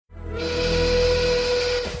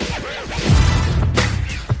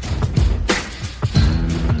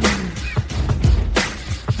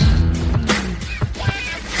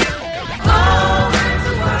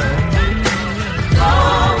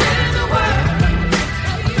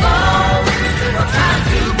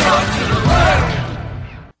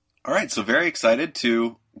right, so very excited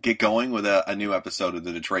to get going with a new episode of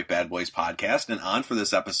the Detroit Bad Boys podcast. And on for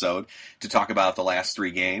this episode to talk about the last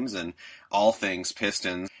three games and all things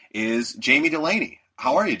Pistons is Jamie Delaney.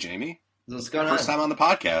 How are you, Jamie? What's going on? First time on the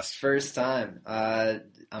podcast. First time.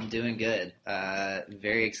 I'm doing good.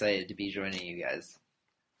 Very excited to be joining you guys.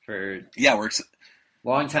 We're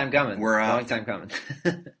long time coming. Long time coming.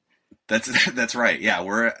 That's right. Yeah,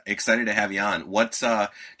 we're excited to have you on. What's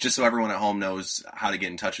just so everyone at home knows how to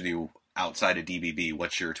get in touch with you outside of DBB,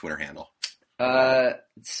 what's your Twitter handle?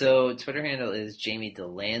 So Twitter handle is Jamie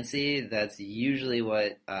Delancey. That's usually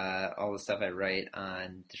what all the stuff I write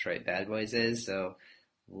on Detroit Bad Boys is. So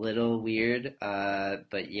little weird,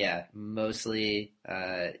 but yeah, mostly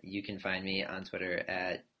you can find me on Twitter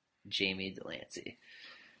at Jamie Delancey.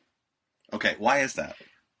 Okay, why is that?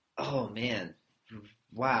 Oh man.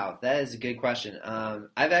 Wow, that is a good question.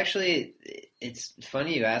 It's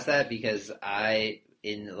funny you ask that because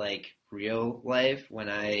in like real life, when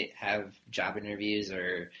I have job interviews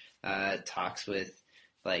or talks with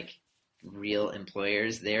like real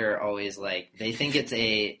employers, they're always like, they think it's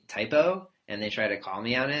a typo and they try to call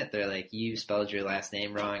me on it. They're like, you spelled your last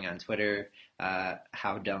name wrong on Twitter.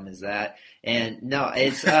 How dumb is that? And no,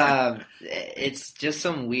 it's just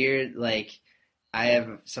some weird, like, I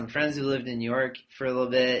have some friends who lived in New York for a little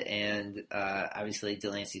bit, and obviously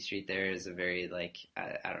Delancey Street there is a very, like,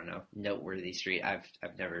 I don't know, noteworthy street. I've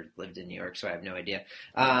never lived in New York, so I have no idea.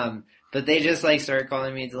 But they just, like, started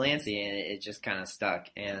calling me Delancey, and it just kind of stuck.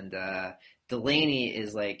 And Delaney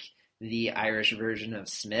is, like, the Irish version of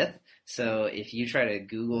Smith. So if you try to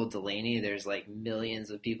Google Delaney, there's, like,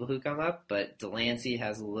 millions of people who come up, but Delancey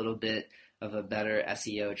has a little bit of a better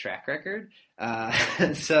SEO track record.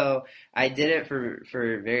 So I did it for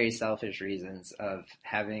very selfish reasons of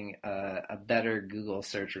having a better Google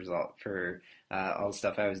search result for all the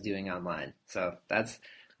stuff I was doing online. So that's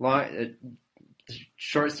long.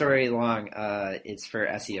 Short story long, it's for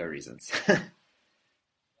SEO reasons.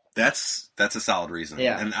 That's a solid reason.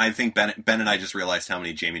 Yeah. And I think Ben and I just realized how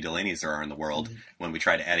many Jamie Delaneys there are in the world when we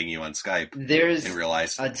tried adding you on Skype. There's and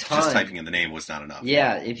realized a ton. Just typing in the name was not enough.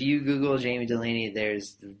 Yeah, if you Google Jamie Delaney,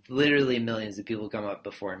 there's literally millions of people come up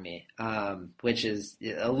before me, which is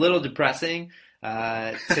a little depressing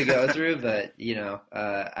to go through, but, you know,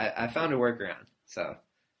 I found a workaround, so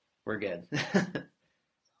we're good.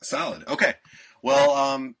 Solid. Okay.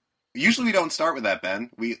 Well, usually we don't start with that, Ben.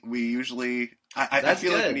 We usually... I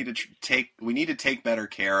feel good. Like we need to take better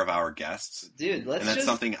care of our guests, dude. That's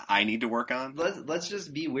something I need to work on. Let's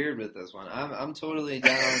just be weird with this one. I'm totally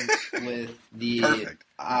down with the Perfect.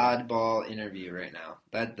 oddball interview right now.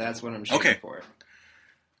 That's what I'm shooting for.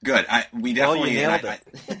 Good. We definitely nailed it.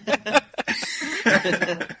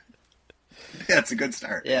 Yeah, it's a good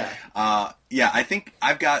start. Yeah. I think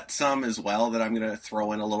I've got some as well that I'm going to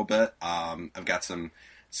throw in a little bit. I've got some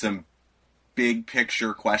big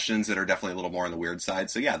picture questions that are definitely a little more on the weird side.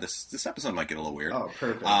 So yeah, this episode might get a little weird. Oh,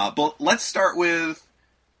 perfect. But let's start with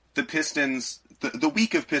the Pistons, the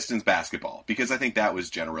week of Pistons basketball, because I think that was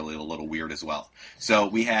generally a little weird as well. So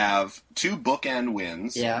we have two bookend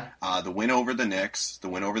wins. Yeah. The win over the Knicks, the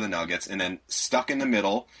win over the Nuggets, and then stuck in the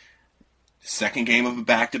middle, second game of a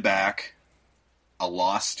back-to-back, a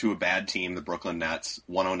loss to a bad team, the Brooklyn Nets,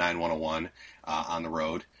 109-101 on the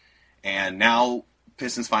road. And now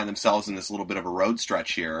Pistons find themselves in this little bit of a road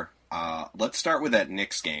stretch here. Let's start with that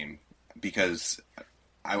Knicks game, because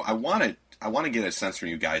I want to get a sense from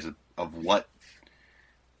you guys of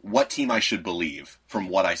what team I should believe from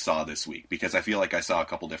what I saw this week, because I feel like I saw a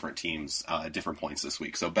couple different teams at different points this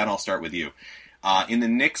week. So Ben, I'll start with you. In the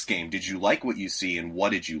Knicks game, did you like what you see, and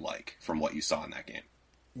what did you like from what you saw in that game?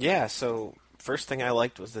 Yeah, so first thing I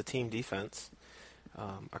liked was the team defense.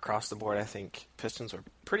 Across the board, I think Pistons were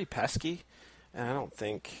pretty pesky. And I don't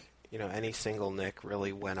think, any single Knick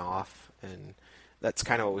really went off, and that's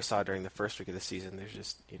kind of what we saw during the first week of the season. There's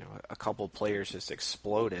just, a couple players just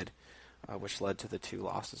exploded, which led to the two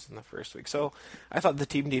losses in the first week. So I thought the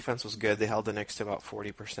team defense was good. They held the Knicks to about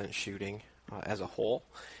 40% shooting as a whole.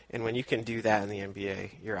 And when you can do that in the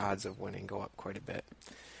NBA, your odds of winning go up quite a bit.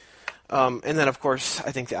 And then, of course,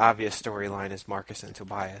 I think the obvious storyline is Marcus and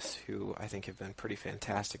Tobias, who I think have been pretty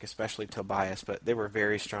fantastic, especially Tobias, but they were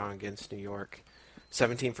very strong against New York.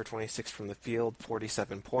 17 for 26 from the field,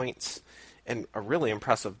 47 points, and a really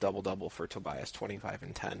impressive double-double for Tobias, 25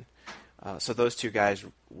 and 10. So those two guys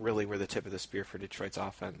really were the tip of the spear for Detroit's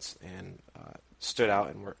offense and stood out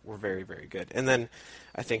and were very, very good. And then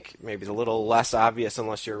I think maybe the little less obvious,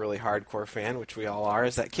 unless you're a really hardcore fan, which we all are,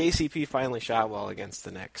 is that KCP finally shot well against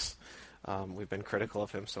the Knicks. We've been critical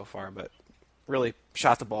of him so far, but really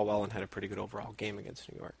shot the ball well and had a pretty good overall game against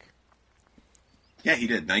New York. Yeah, he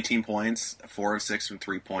did. 19 points, 4 of 6 from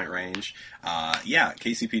three-point range. Yeah,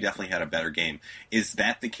 KCP definitely had a better game. Is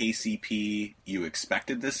that the KCP you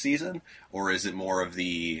expected this season, or is it more of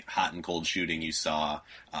the hot and cold shooting you saw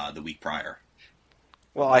the week prior?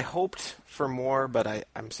 Well, I hoped for more, but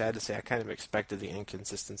I'm sad to say I kind of expected the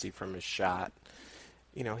inconsistency from his shot.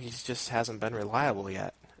 He just hasn't been reliable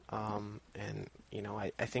yet. And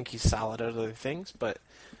I think he's solid at other things, but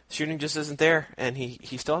shooting just isn't there, and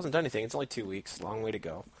he still hasn't done anything. It's only 2 weeks, long way to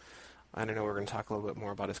go. I don't know, we're going to talk a little bit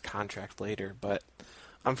more about his contract later, but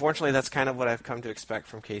unfortunately that's kind of what I've come to expect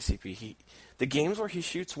from KCP. The games where he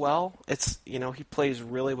shoots well, it's, he plays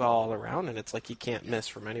really well all around, and it's like he can't miss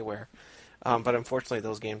from anywhere. But unfortunately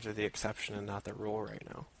those games are the exception and not the rule right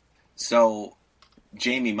now. So,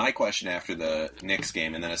 Jamie, my question after the Knicks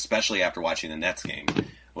game, and then especially after watching the Nets game,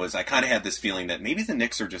 was I kind of had this feeling that maybe the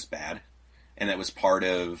Knicks are just bad, and that was part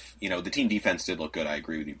of, the team defense did look good, I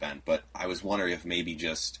agree with you, Ben, but I was wondering if maybe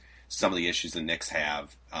just some of the issues the Knicks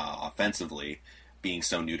have offensively, being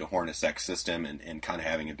so new to Hornacek's system and kind of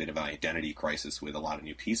having a bit of an identity crisis with a lot of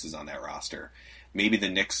new pieces on that roster. Maybe the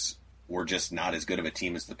Knicks were just not as good of a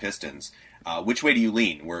team as the Pistons. Which way do you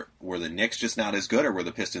lean? Were the Knicks just not as good, or were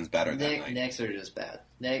the Pistons better that night? Knicks are just bad.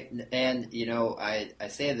 And, I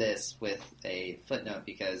say this with a footnote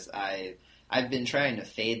because I've been trying to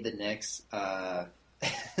fade the Knicks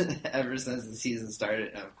ever since the season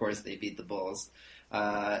started. And, of course, they beat the Bulls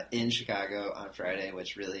in Chicago on Friday,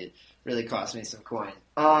 which really cost me some coin.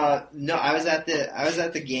 No, I was at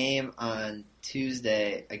the game on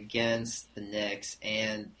Tuesday against the Knicks,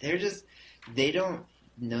 and they don't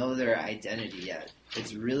know their identity yet.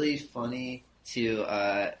 It's really funny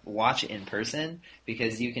to watch in person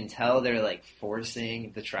because you can tell they're like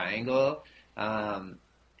forcing the triangle, and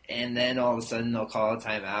then all of a sudden they'll call a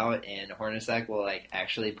timeout and Hornacek will like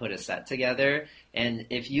actually put a set together. And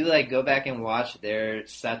if you like go back and watch their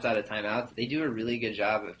sets out of timeouts, they do a really good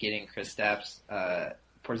job of getting Kristaps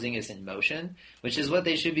Porzingis in motion, which is what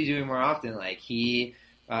they should be doing more often. Like he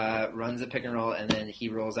runs a pick and roll, and then he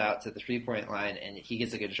rolls out to the 3-point line, and he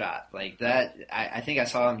gets a good shot. Like that, I think I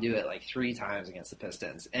saw him do it like 3 times against the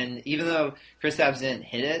Pistons. And even though Kristaps didn't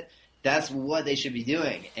hit it, that's what they should be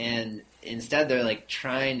doing. And instead, they're like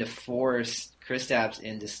trying to force Kristaps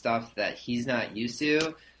into stuff that he's not used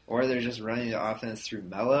to, or they're just running the offense through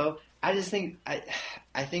Melo. I just think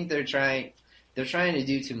I think they're trying to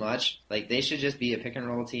do too much. Like they should just be a pick and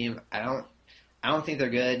roll team. I don't think they're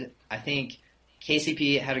good. I think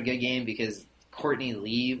KCP had a good game because Courtney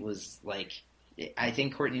Lee was like, I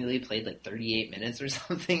think Courtney Lee played like 38 minutes or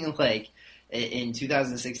something like in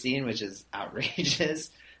 2016, which is outrageous.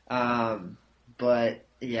 But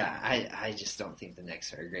yeah, I just don't think the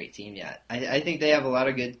Knicks are a great team yet. I think they have a lot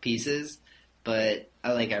of good pieces, but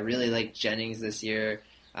I really like Jennings this year.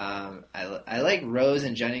 I like Rose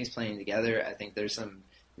and Jennings playing together. I think there's some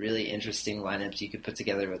really interesting lineups you could put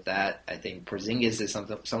together with that. I think Porzingis is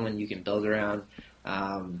someone you can build around.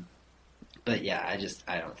 But yeah,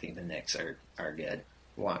 I don't think the Knicks are good.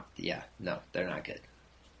 No, they're not good.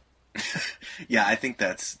 Yeah, I think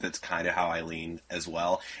that's kind of how I lean as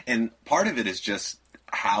well. And part of it is just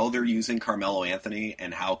how they're using Carmelo Anthony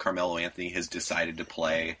and how Carmelo Anthony has decided to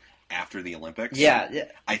play after the Olympics. Yeah,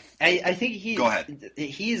 I think go ahead.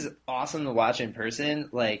 He's awesome to watch in person.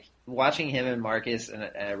 Like watching him and Marcus, and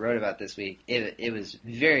I wrote about this week. It was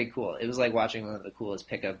very cool. It was like watching one of the coolest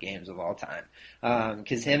pickup games of all time.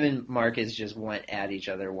 Because him and Marcus just went at each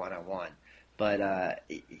other one-on-one. But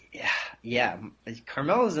yeah,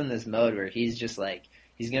 Carmelo's in this mode where he's just like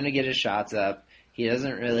he's gonna get his shots up. He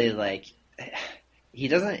doesn't really he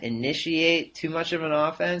doesn't initiate too much of an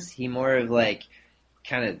offense. He more of like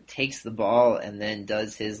kind of takes the ball and then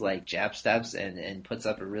does his like jab steps and puts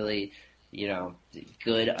up a really,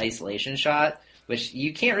 good isolation shot, which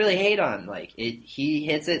you can't really hate on. Like he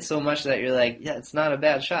hits it so much that you're like, yeah, it's not a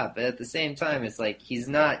bad shot. But at the same time, it's like he's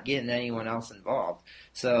not getting anyone else involved.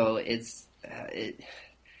 So it's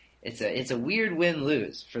a weird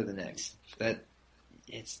win-lose for the Knicks. They're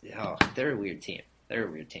a weird team. They're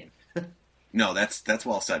a weird team. No, that's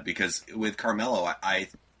well said, because with Carmelo, I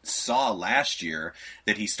saw last year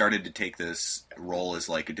that he started to take this role as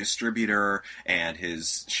like a distributor, and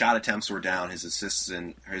his shot attempts were down, his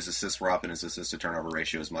assists were up, and his assist to turnover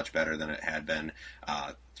ratio is much better than it had been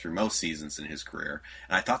through most seasons in his career.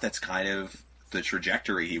 And I thought that's kind of the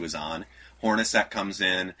trajectory he was on. Hornacek comes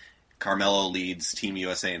in, Carmelo leads Team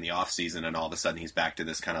USA in the offseason, and all of a sudden he's back to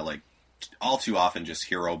this kind of like all too often just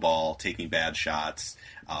hero ball, taking bad shots,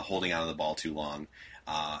 holding onto the ball too long.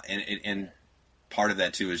 And part of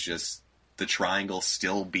that too is just the triangle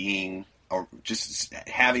still being, or just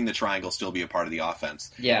having the triangle still be a part of the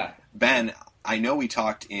offense. Yeah. Ben, I know we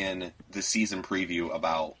talked in the season preview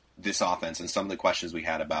about this offense and some of the questions we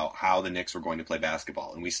had about how the Knicks were going to play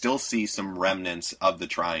basketball, and we still see some remnants of the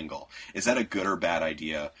triangle. Is that a good or bad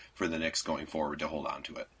idea for the Knicks going forward to hold on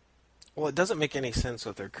to it? Well, it doesn't make any sense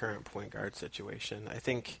with their current point guard situation. I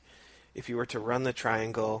think if you were to run the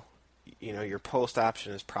triangle, your post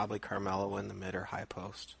option is probably Carmelo in the mid or high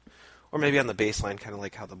post, or maybe on the baseline, kind of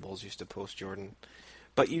like how the Bulls used to post Jordan.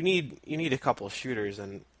 But you need a couple of shooters,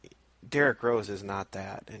 and Derrick Rose is not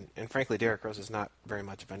that, and frankly, Derrick Rose is not very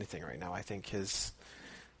much of anything right now. I think his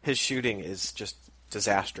shooting is just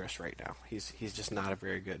disastrous right now. He's just not a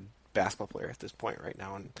very good basketball player at this point right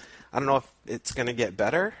now, and I don't know if it's going to get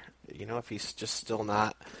better. If he's just still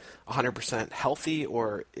not 100% healthy,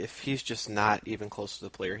 or if he's just not even close to the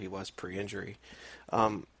player he was pre-injury.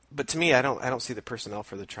 But to me, I don't see the personnel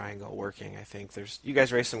for the triangle working. I think you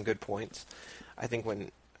guys raised some good points. I think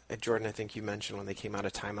Jordan, I think you mentioned when they came out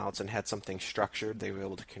of timeouts and had something structured, they were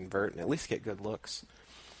able to convert and at least get good looks.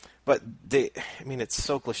 But it's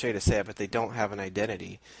so cliche to say it, but they don't have an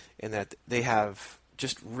identity in that they have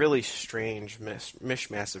just really strange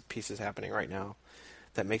mishmash of pieces happening right now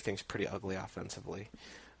that make things pretty ugly offensively.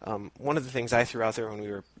 One of the things I threw out there when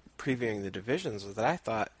we were previewing the divisions was that I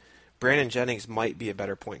thought Brandon Jennings might be a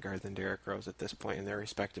better point guard than Derrick Rose at this point in their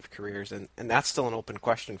respective careers, and that's still an open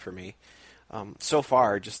question for me. So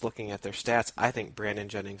far, just looking at their stats, I think Brandon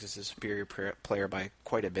Jennings is a superior player by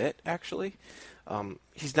quite a bit, actually.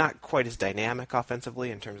 He's not quite as dynamic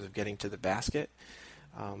offensively in terms of getting to the basket,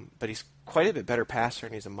 but he's quite a bit better passer,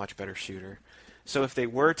 and he's a much better shooter. So if they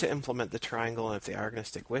were to implement the triangle, and if they are going to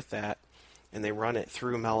stick with that, and they run it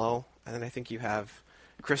through Melo, and then I think you have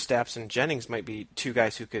Kristaps and Jennings might be two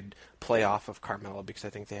guys who could play off of Carmelo, because I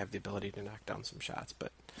think they have the ability to knock down some shots.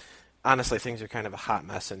 But honestly, things are kind of a hot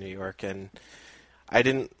mess in New York, and I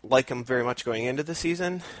didn't like him very much going into the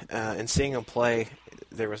season, and seeing him play,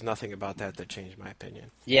 there was nothing about that changed my opinion.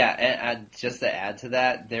 Yeah, and just to add to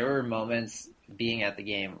that, there were moments being at the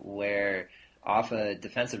game where off a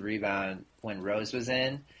defensive rebound when Rose was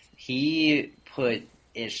in, he put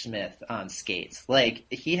Ish Smith on skates. Like,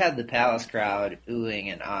 he had the Palace crowd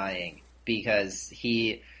oohing and aahing because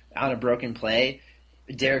he, on a broken play,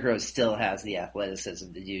 Derrick Rose still has the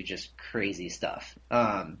athleticism to do just crazy stuff.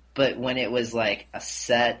 But when it was like a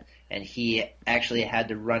set and he actually had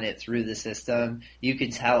to run it through the system, you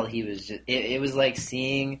could tell he was just, it was like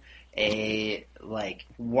seeing a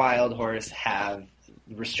wild horse have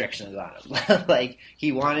restrictions on him. Like,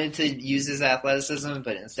 he wanted to use his athleticism,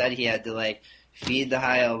 but instead he had to feed the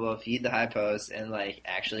high elbow, feed the high post, and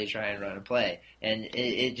actually try and run a play. And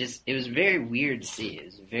it was very weird to see. It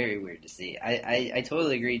was very weird to see. I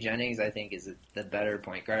totally agree. Jennings, I think, is the better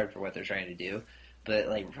point guard for what they're trying to do. But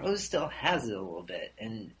Rose still has it a little bit,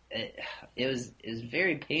 and it was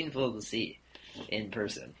very painful to see in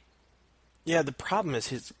person. Yeah, the problem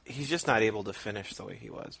is he's just not able to finish the way he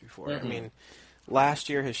was before. Mm-hmm. I mean, last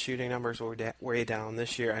year his shooting numbers were way down.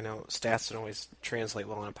 This year, I know stats don't always translate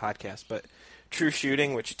well on a podcast, but true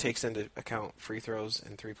shooting, which takes into account free throws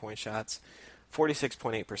and three-point shots,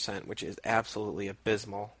 46.8%, which is absolutely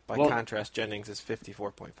abysmal. By contrast, Jennings is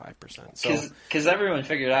 54.5%. So, because everyone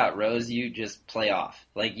figured out, Rose, you just play off.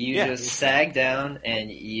 Just sag down and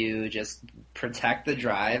you just protect the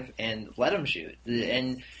drive and let him shoot.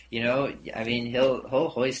 And, he'll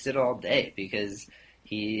hoist it all day because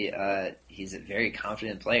he's a very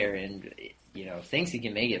confident player and, thinks he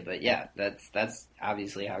can make it. But, yeah, that's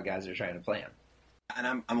obviously how guys are trying to play him.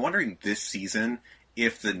 And I'm wondering this season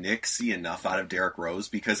if the Knicks see enough out of Derrick Rose,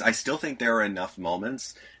 because I still think there are enough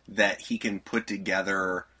moments that he can put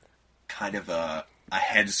together kind of a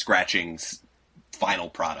head-scratching final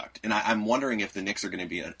product. And I'm wondering if the Knicks are going to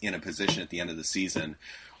be in a position at the end of the season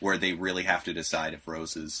where they really have to decide if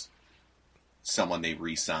Rose is someone they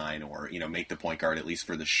re-sign or, make the point guard at least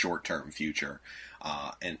for the short-term future.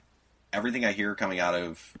 And everything I hear coming out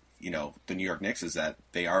of the New York Knicks is that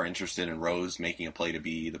they are interested in Rose making a play to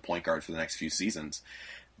be the point guard for the next few seasons.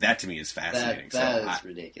 That to me is fascinating. That is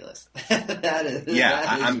ridiculous. That is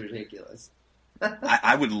ridiculous.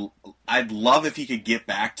 I'd love if he could get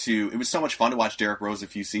back to. It was so much fun to watch Derrick Rose a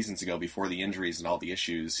few seasons ago before the injuries and all the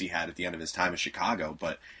issues he had at the end of his time in Chicago.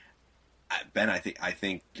 But Ben, I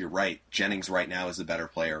think you're right. Jennings right now is a better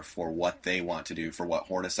player for what they want to do, for what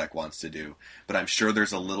Hornacek wants to do. But I'm sure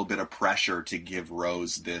there's a little bit of pressure to give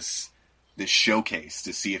Rose this showcase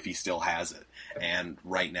to see if he still has it. And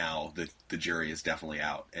right now, the jury is definitely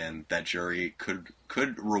out, and that jury could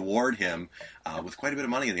reward him with quite a bit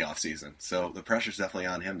of money in the offseason. So the pressure's definitely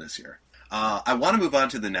on him this year. I want to move on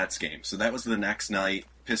to the Nets game. So that was the next night.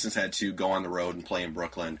 Pistons had to go on the road and play in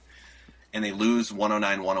Brooklyn. and they lose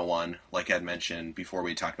 109-101, like Ed mentioned before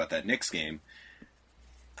we talked about that Knicks game,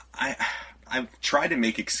 I've tried to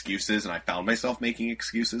make excuses, and I found myself making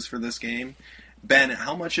excuses for this game. Ben,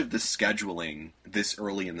 how much of the scheduling this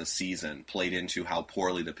early in the season played into how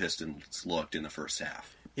poorly the Pistons looked in the first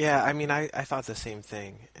half? Yeah, I mean, I thought the same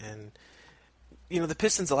thing. And, the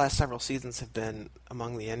Pistons the last several seasons have been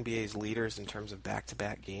among the NBA's leaders in terms of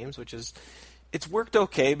back-to-back games, which is, it's worked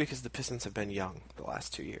okay because the Pistons have been young the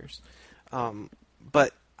last 2 years.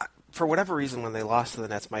 But for whatever reason, when they lost to the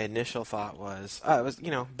Nets, my initial thought was, it was,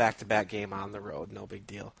 back-to-back game on the road, no big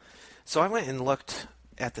deal. So I went and looked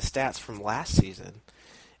at the stats from last season,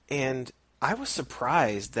 and I was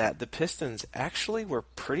surprised that the Pistons actually were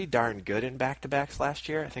pretty darn good in back-to-backs last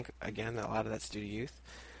year. I think, again, a lot of that's due to youth.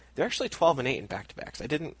 They're actually 12-8 in back-to-backs. I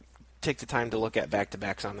didn't take the time to look at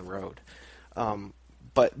back-to-backs on the road.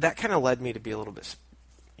 But that kind of led me to be a little bit,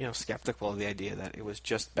 skeptical of the idea that it was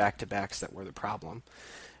just back-to-backs that were the problem.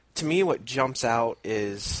 To me, what jumps out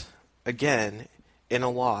is, again, in a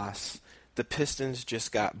loss, the Pistons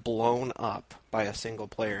just got blown up by a single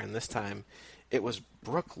player, and this time it was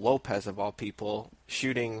Brook Lopez, of all people,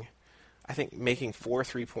 shooting, I think, making 4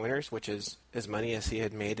 3-pointers, which is as many as he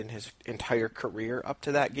had made in his entire career up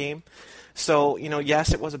to that game. So,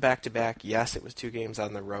 yes, it was a back-to-back. Yes, it was 2 games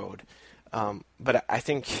on the road. But I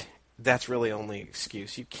think that's really only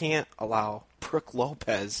excuse. You can't allow Brook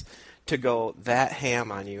Lopez to go that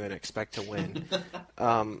ham on you and expect to win.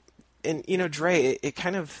 And Dre, it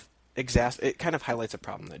kind of highlights a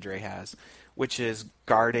problem that Dre has, which is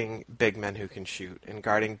guarding big men who can shoot and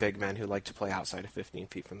guarding big men who like to play outside of 15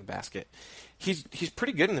 feet from the basket. He's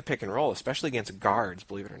pretty good in the pick and roll, especially against guards,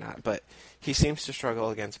 believe it or not. But he seems to struggle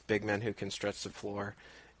against big men who can stretch the floor.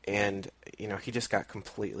 And, he just got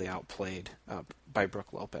completely outplayed by Brook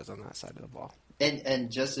Lopez on that side of the ball.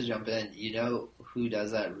 And just to jump in, who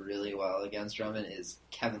does that really well against Drummond is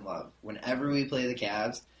Kevin Love. Whenever we play the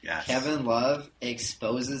Cavs, yes, Kevin Love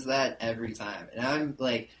exposes that every time. And I'm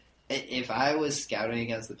like, if I was scouting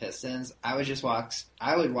against the Pistons, I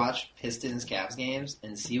would watch Pistons Cavs games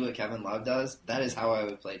and see what Kevin Love does. That is how I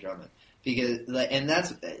would play Drummond. And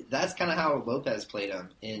that's kind of how Lopez played him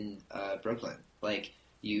in Brooklyn. Like,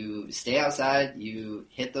 you stay outside, you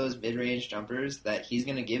hit those mid-range jumpers that he's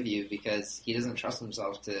going to give you because he doesn't trust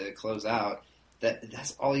himself to close out.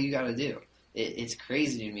 That's all you got to do. It's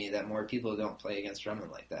crazy to me that more people don't play against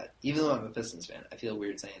Drummond like that. Even though I'm a Pistons fan, I feel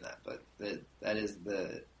weird saying that, but that is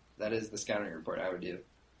the scouting report I would do.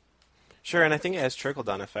 Sure, and I think it has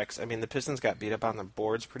trickle-down effects. I mean, the Pistons got beat up on the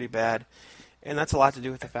boards pretty bad, and that's a lot to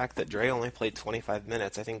do with the fact that Dre only played 25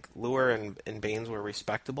 minutes. I think Lure and Baines were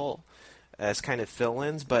respectable as kind of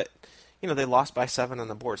fill-ins, but they lost by 7 on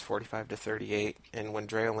the boards, 45-38, and when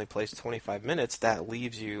Dre only plays 25 minutes, that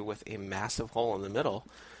leaves you with a massive hole in the middle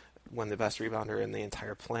when the best rebounder in the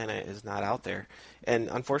entire planet is not out there. And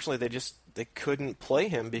unfortunately, they couldn't play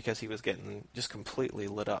him because he was getting just completely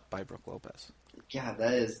lit up by Brook Lopez. Yeah,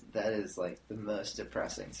 that is like the most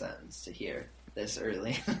depressing sentence to hear this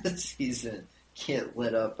early in the season. Get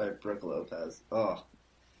lit up by Brook Lopez. Oh,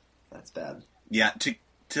 that's bad. Yeah,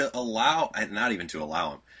 to allow, not even to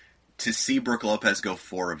allow him, to see Brook Lopez go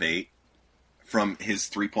 4 of 8 from his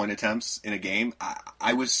 3-point attempts in a game,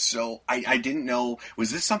 I didn't know,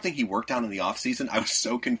 was this something he worked on in the offseason? I was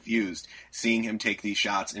so confused seeing him take these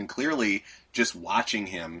shots, and clearly just watching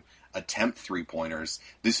him attempt 3-pointers,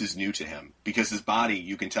 this is new to him, because his body,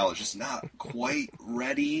 you can tell, is just not quite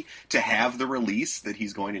ready to have the release that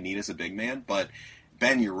he's going to need as a big man. But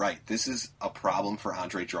Ben, you're right. This is a problem for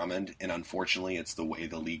Andre Drummond, and unfortunately, it's the way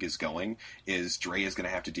the league is going. Is Dre is going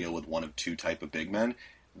to have to deal with one of 2 type of big men: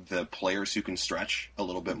 the players who can stretch a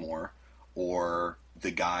little bit more, or the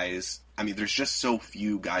guys. I mean, there's just so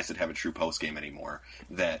few guys that have a true post game anymore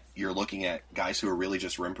that you're looking at guys who are really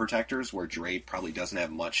just rim protectors, where Dre probably doesn't have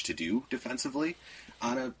much to do defensively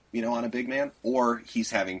on a big man, or he's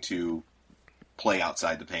having to play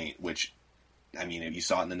outside the paint, which, I mean, you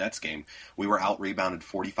saw it in the Nets game. We were out-rebounded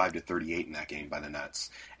 45-38 in that game by the Nets,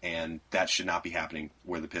 and that should not be happening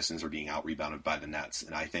where the Pistons are being out-rebounded by the Nets.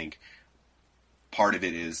 And I think part of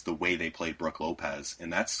it is the way they played Brook Lopez,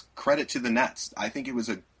 and that's credit to the Nets. I think it was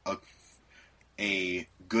a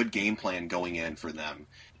good game plan going in for them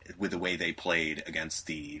with the way they played against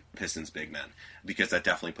the Pistons big men, because that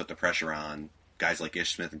definitely put the pressure on guys like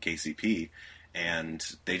Ish Smith and KCP, and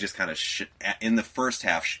they just kind of, in the first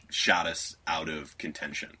half, shot us out of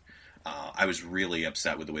contention. I was really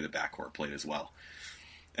upset with the way the backcourt played as well.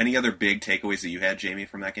 Any other big takeaways that you had, Jamie,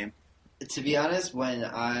 from that game? To be honest, when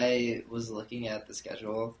I was looking at the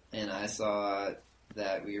schedule and I saw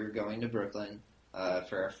that we were going to Brooklyn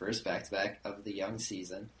for our first back-to-back of the young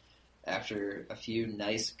season, after a few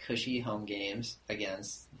nice, cushy home games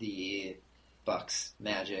against the Bucks,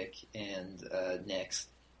 Magic, and Knicks,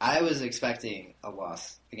 I was expecting a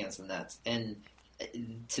loss against the Nets. And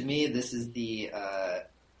to me, this is the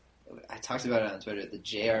I talked about it on Twitter, the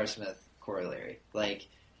J.R. Smith corollary. Like,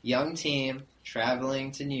 young team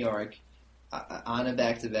traveling to New York on a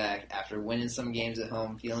back-to-back after winning some games at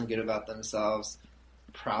home, feeling good about themselves,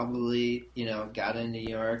 probably, got in New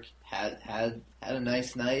York, had a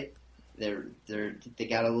nice night. They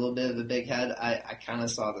got a little bit of a big head. I kind of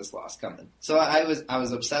saw this loss coming, so I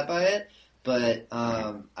was upset by it, but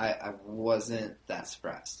I wasn't that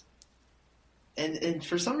surprised. And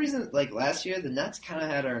for some reason, like last year, the Nets kind of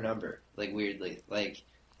had our number, like weirdly. Like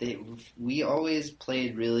we always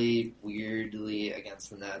played really weirdly against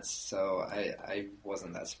the Nets, so I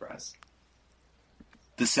wasn't that surprised.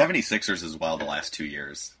 The 76ers as well the last 2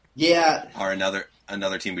 years. Yeah. Are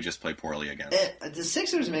another team we just played poorly against. The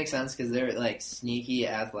Sixers make sense because they're like sneaky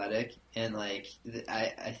athletic, and like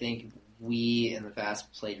I think we in the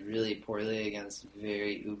past played really poorly against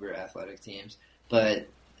very uber athletic teams. But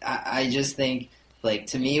I just think, like,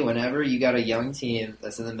 to me, whenever you got a young team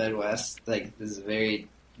that's in the Midwest, like, this is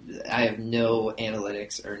I have no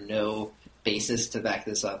analytics or no basis to back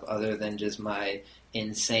this up other than just my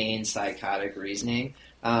insane psychotic reasoning.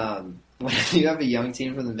 When you have a young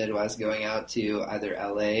team from the Midwest going out to either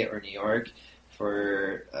LA or New York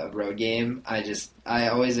for a road game, I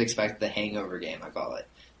always expect the hangover game, I call it.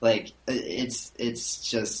 Like, it's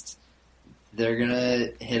just, they're going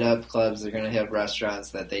to hit up clubs, they're going to hit up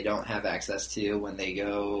restaurants that they don't have access to when they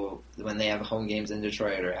have home games in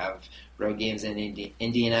Detroit or have road games in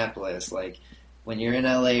Indianapolis. Like, when you're in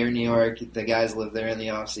LA or New York, the guys live there in the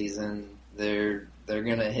off season, they're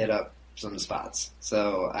going to hit up some spots.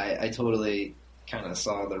 So I totally kind of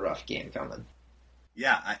saw the rough game coming.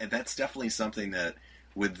 Yeah, that's definitely something that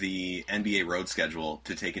with the NBA road schedule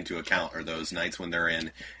to take into account are those nights when they're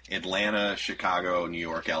in Atlanta, Chicago, New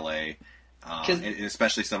York, LA, and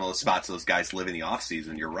especially some of those spots those guys live in the off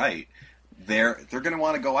season. You're right. They're going to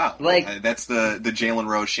want to go out. Like, that's the Jalen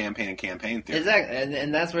Rose champagne campaign theory. Exactly,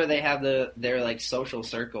 and that's where they have their like social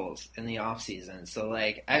circles in the off season. So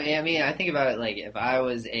like, I mean, I think about it like if I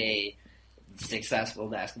was a successful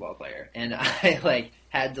basketball player and I like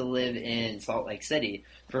had to live in Salt Lake City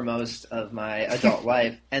for most of my adult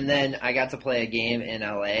life, and then I got to play a game in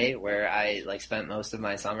LA where I like spent most of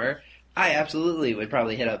my summer, I absolutely would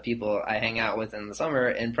probably hit up people I hang out with in the summer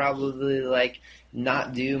and probably like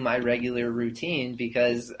not do my regular routine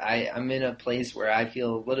because I'm in a place where I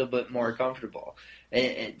feel a little bit more comfortable.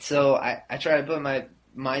 And so I try to put my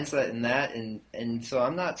mindset in that, and so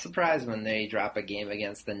I'm not surprised when they drop a game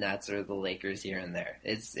against the Nets or the Lakers here and there.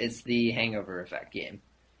 It's the hangover effect game.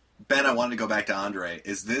 Ben, I wanted to go back to Andre.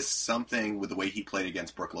 Is this something, with the way he played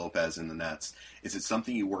against Brook Lopez in the Nets, is it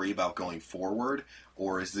something you worry about going forward,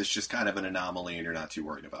 or is this just kind of an anomaly and you're not too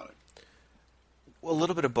worried about it? Well, a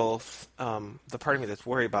little bit of both. The part of me that's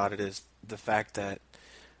worried about it is the fact that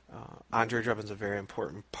Andre Drummond's a very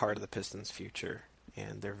important part of the Pistons' future,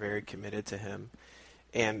 and they're very committed to him.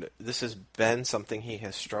 And this has been something he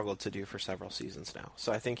has struggled to do for several seasons now.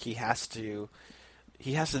 So I think he has to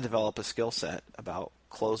develop a skill set about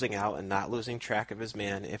closing out and not losing track of his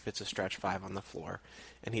man if it's a stretch five on the floor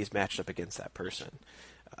and he's matched up against that person.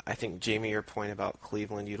 I think, Jamie, your point about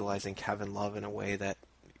Cleveland utilizing Kevin Love in a way that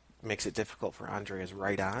makes it difficult for Andre is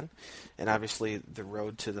right on. And obviously the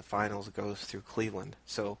road to the finals goes through Cleveland.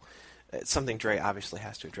 So it's something Dre obviously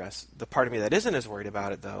has to address. The part of me that isn't as worried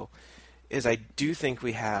about it, though, is I do think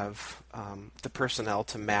we have the personnel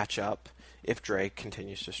to match up if Dre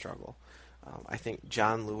continues to struggle. I think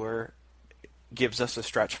John Lure gives us a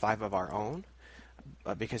stretch five of our own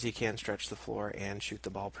because he can stretch the floor and shoot the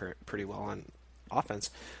ball pretty well on offense.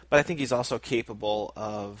 But I think he's also capable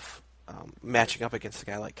of matching up against a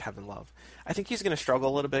guy like Kevin Love. I think he's going to struggle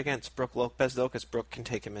a little bit against Brook Lopez, though, because Brook can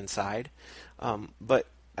take him inside. But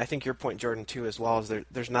I think your point, Jordan, too, as well, is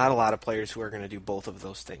there's not a lot of players who are going to do both of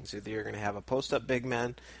those things. Either you're going to have a post-up big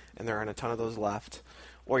man, and there aren't a ton of those left,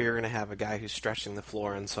 or you're going to have a guy who's stretching the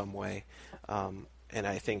floor in some way. And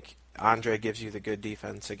I think Andre gives you the good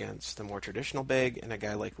defense against the more traditional big, and a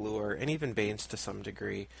guy like Lure, and even Baines to some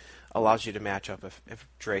degree, allows you to match up if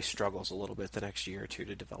Dre struggles a little bit the next year or two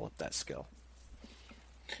to develop that skill.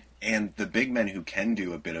 And the big men who can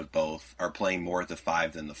do a bit of both are playing more at the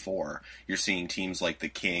 5 than the 4. You're seeing teams like the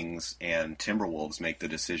Kings and Timberwolves make the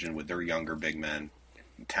decision with their younger big men,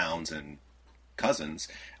 Towns and Cousins,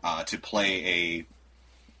 to play a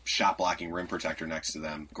shot-blocking rim protector next to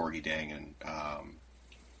them, Gorgie Dang and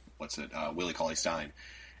Willie Cauley-Stein,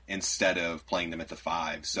 instead of playing them at the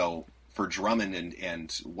 5. So for Drummond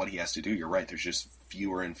and what he has to do, you're right. There's just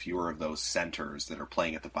fewer and fewer of those centers that are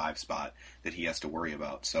playing at the 5 spot that he has to worry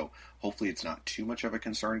about. So hopefully it's not too much of a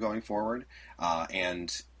concern going forward.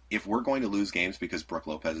 And if we're going to lose games because Brook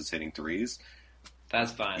Lopez is hitting threes,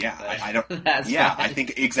 that's fine. Yeah, I don't. That's yeah, fine. I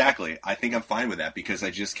think exactly. I think I'm fine with that because I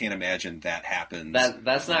just can't imagine that happens.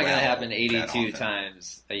 That's not going to happen 82 often.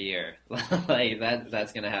 times a year. Like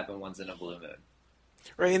that's going to happen once in a blue moon.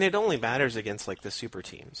 Right, and it only matters against like the super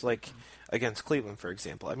teams, like against Cleveland, for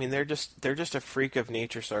example. I mean, they're just a freak of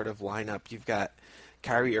nature sort of lineup. You've got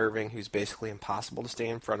Kyrie Irving, who's basically impossible to stay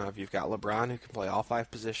in front of. You've got LeBron, who can play all 5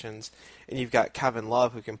 positions, and you've got Kevin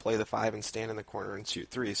Love, who can play the 5 and stand in the corner and shoot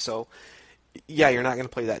threes. So, yeah, you're not going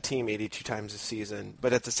to play that team 82 times a season,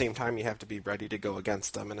 but at the same time, you have to be ready to go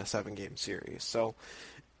against them in a 7-game series. So,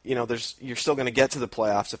 you know, you're still going to get to the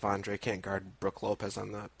playoffs if Andre can't guard Brook Lopez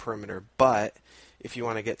on the perimeter, but if you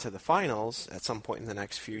want to get to the finals at some point in the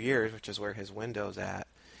next few years, which is where his window's at,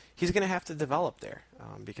 he's going to have to develop there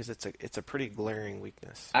because it's a pretty glaring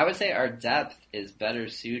weakness. I would say our depth is better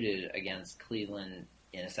suited against Cleveland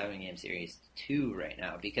in a 7-game series too right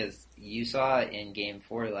now, because you saw in Game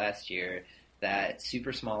 4 last year that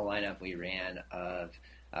super small lineup we ran of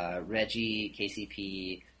Reggie,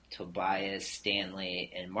 KCP, Tobias,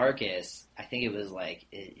 Stanley, and Marcus. I think it was like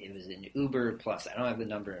it was an Uber plus. I don't have the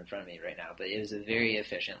number in front of me right now, but it was a very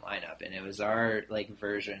efficient lineup, and it was our like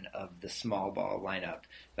version of the small ball lineup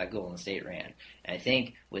that Golden State ran. And I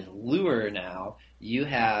think with Lure now, you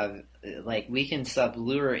have like we can sub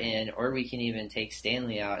Lure in, or we can even take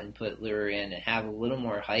Stanley out and put Lure in and have a little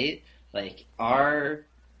more height. Like our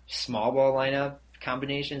small ball lineup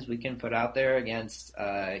combinations we can put out there against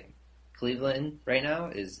Cleveland right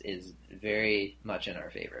now is very much in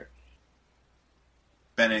our favor.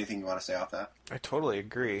 Ben, anything you want to say off that? I totally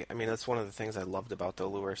agree. I mean, that's one of the things I loved about the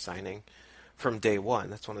Lure signing from day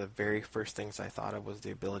one. That's one of the very first things I thought of, was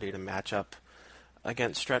the ability to match up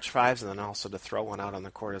against stretch fives and then also to throw one out on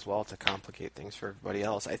the court as well to complicate things for everybody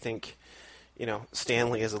else. I think, you know,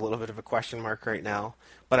 Stanley is a little bit of a question mark right now,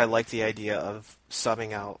 but I like the idea of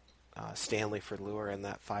subbing out Stanley for Lure in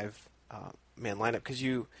that 5-man lineup, because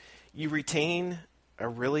you retain a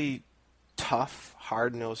really tough,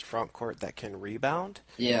 hard-nosed front court that can rebound.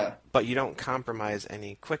 Yeah. But you don't compromise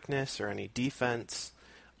any quickness or any defense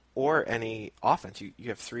or any offense. You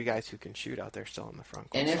have 3 guys who can shoot out there still in the front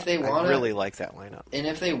court. And if So they want I really like that lineup. And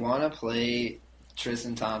if they want to play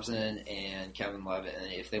Tristan Thompson and Kevin Love,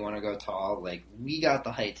 and if they want to go tall, like we got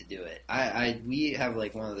the height to do it. We have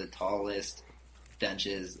like one of the tallest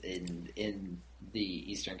benches in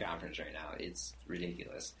the Eastern Conference right now. It's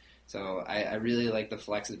ridiculous. So I really like the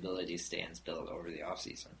flexibility Stan's built over the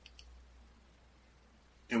offseason.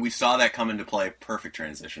 And we saw that come into play. Perfect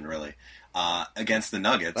transition, really, against the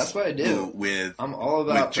Nuggets. That's what I do. I'm all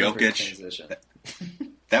about with perfect Jokic. transition.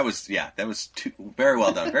 That was very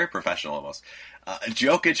well done, very professional almost.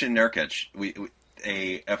 Jokic and Nurkic,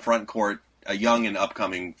 a front court, a young and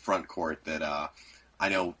upcoming front court that I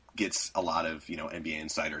know gets a lot of NBA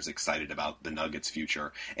insiders excited about the Nuggets'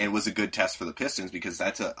 future, and it was a good test for the Pistons because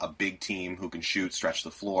that's a big team who can shoot, stretch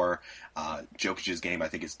the floor. Jokic's game, I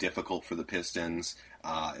think, is difficult for the Pistons,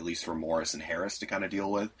 at least for Morris and Harris to kind of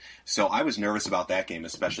deal with. So I was nervous about that game,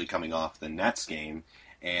 especially coming off the Nets game,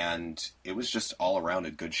 and it was just all around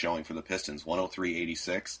a good showing for the Pistons,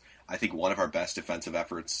 103-86. I think one of our best defensive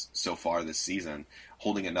efforts so far this season,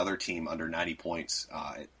 holding another team under 90 points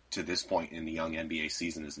to this point in the young NBA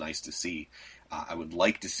season is nice to see. I would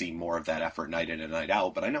like to see more of that effort night in and night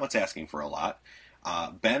out, but I know it's asking for a lot.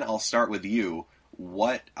 Ben, I'll start with you.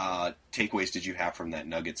 What takeaways did you have from that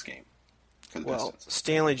Nuggets game for the Pistons? Well,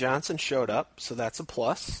 Stanley Johnson showed up, so that's a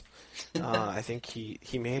plus. I think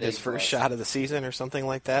he made his first shot of the season or something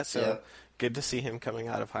like that, so yeah. Good to see him coming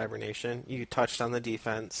out of hibernation. You touched on the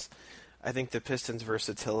defense. I think the Pistons'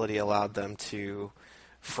 versatility allowed them to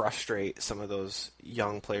frustrate some of those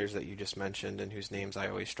young players that you just mentioned and whose names I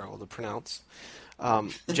always struggle to pronounce.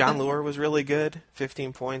 John Lure was really good,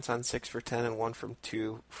 15 points on 6 for 10 and 1 from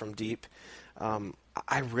 2 from deep.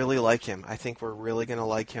 I really like him. I think we're really going to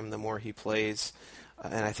like him the more he plays,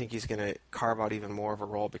 and I think he's going to carve out even more of a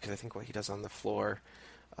role because I think what he does on the floor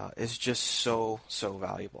is just so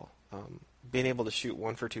valuable. Being able to shoot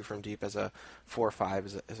 1 for 2 from deep as a 4-5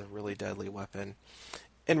 is a really deadly weapon.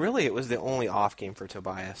 And really, it was the only off game for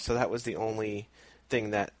Tobias. So that was the only thing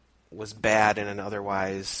that was bad in an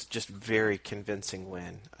otherwise just very convincing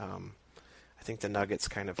win. I think the Nuggets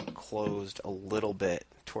kind of closed a little bit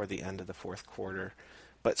toward the end of the fourth quarter,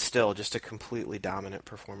 but still just a completely dominant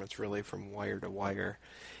performance really from wire to wire.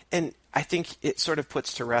 And I think it sort of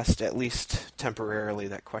puts to rest, at least temporarily,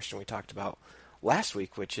 that question we talked about last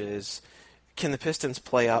week, which is, can the Pistons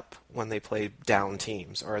play up when they play down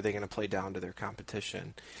teams, or are they going to play down to their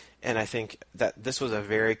competition? And I think that this was a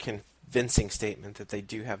very convincing statement that they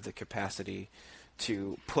do have the capacity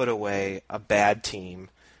to put away a bad team,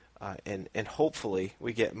 and hopefully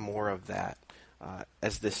we get more of that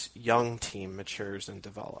as this young team matures and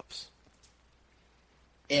develops.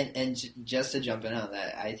 And just to jump in on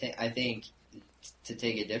that, I think to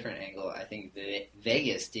take a different angle, I think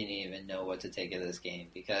Vegas didn't even know what to take of this game,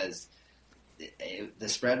 because the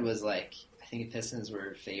spread was like, I think the Pistons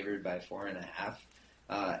were favored by 4.5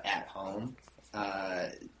 at home,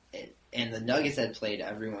 and the Nuggets had played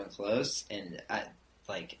everyone close, and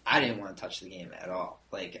I didn't want to touch the game at all.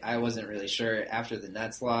 Like, I wasn't really sure after the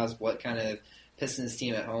Nets loss what kind of Pistons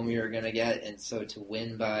team at home we were going to get, and so to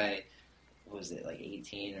win by, what was it, like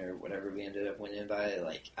 18 or whatever we ended up winning by,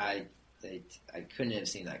 like, I couldn't have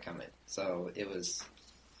seen that coming. So it was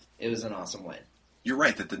an awesome win. You're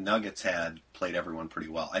right that the Nuggets had played everyone pretty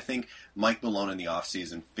well. I think Mike Malone in the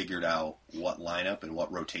offseason figured out what lineup and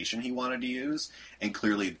what rotation he wanted to use, and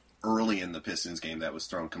clearly early in the Pistons game that was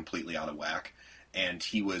thrown completely out of whack, and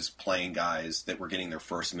he was playing guys that were getting their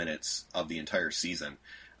first minutes of the entire season,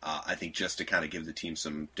 I think just to kind of give the team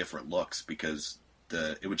some different looks, because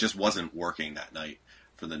it just wasn't working that night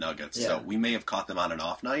for the Nuggets. Yeah. So we may have caught them on an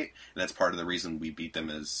off night, and that's part of the reason we beat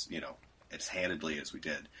them as handedly as we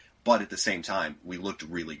did. But at the same time, we looked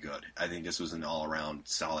really good. I think this was an all-around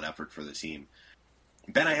solid effort for the team.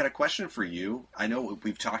 Ben, I had a question for you. I know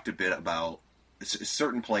we've talked a bit about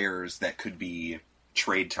certain players that could be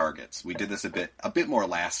trade targets. We did this a bit more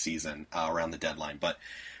last season around the deadline, but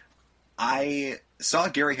I saw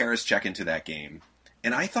Gary Harris check into that game,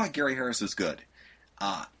 and I thought Gary Harris was good.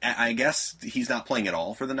 I guess he's not playing at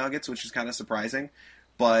all for the Nuggets, which is kind of surprising.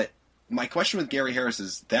 But my question with Gary Harris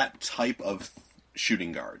is that type of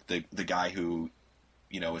shooting guard, the guy who,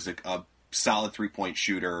 is a solid three-point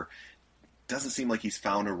shooter, doesn't seem like he's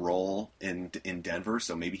found a role in Denver,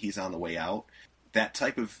 so maybe he's on the way out. That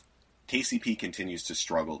type of KCP continues to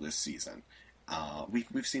struggle this season.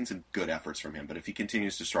 We've seen some good efforts from him, but if he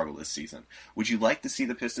continues to struggle this season, would you like to see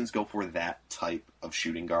the Pistons go for that type of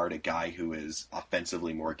shooting guard, a guy who is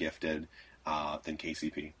offensively more gifted than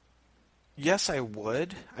KCP? Yes, I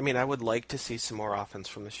would. I mean, I would like to see some more offense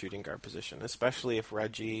from the shooting guard position, especially if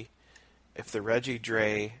the Reggie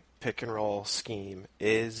Dre pick and roll scheme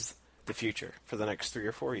is the future for the next 3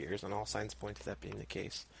 or 4 years, and all signs point to that being the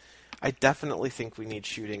case. I definitely think we need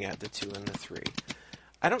shooting at the 2 and the 3.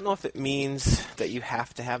 I don't know if it means that you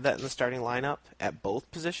have to have that in the starting lineup at both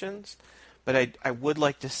positions, but I would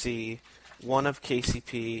like to see one of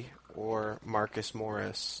KCP or Marcus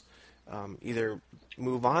Morris either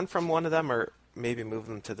move on from one of them or maybe move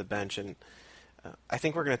them to the bench. And I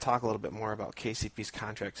think we're going to talk a little bit more about KCP's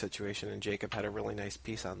contract situation, and Jacob had a really nice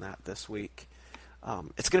piece on that this week.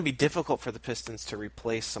 It's going to be difficult for the Pistons to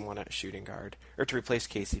replace someone at shooting guard, or to replace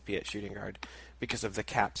KCP at shooting guard, because of the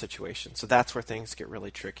cap situation. So that's where things get really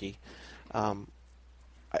tricky.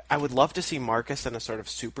 I would love to see Marcus in a sort of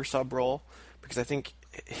super sub role, because I think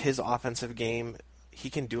his offensive game, he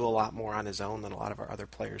can do a lot more on his own than a lot of our other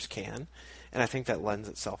players can. And I think that lends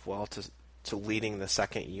itself well to leading the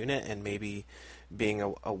second unit and maybe being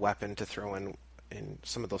a weapon to throw in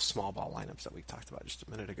some of those small ball lineups that we talked about just a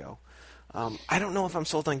minute ago. I don't know if I'm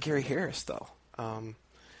sold on Gary Harris, though. I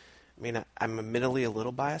mean, I'm admittedly a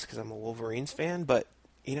little biased because I'm a Wolverines fan, but,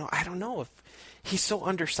 I don't know if he's so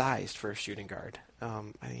undersized for a shooting guard.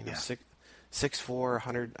 6'4",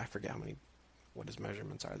 100, I forget what his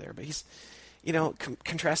measurements are there, but he's,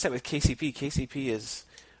 contrast that with KCP. KCP is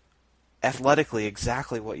athletically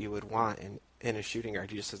exactly what you would want in a shooting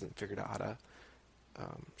guard. He just hasn't figured out how to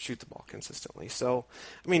shoot the ball consistently. So,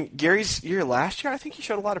 I mean, Gary's year last year, I think he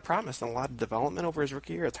showed a lot of promise and a lot of development over his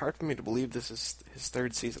rookie year. It's hard for me to believe this is his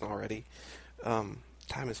third season already.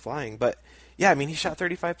 Time is flying. But, yeah, I mean, he shot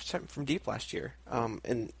 35% from deep last year.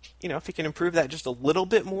 And, if he can improve that just a little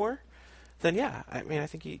bit more, then, yeah, I mean, I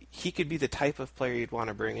think he could be the type of player you'd want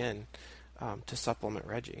to bring in to supplement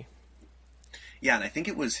Reggie. Yeah, and I think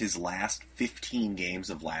it was his last 15 games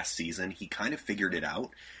of last season. He kind of figured it out.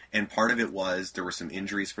 And part of it was there were some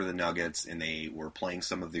injuries for the Nuggets, and they were playing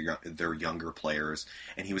some of their younger players.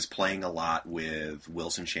 And he was playing a lot with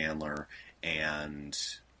Wilson Chandler and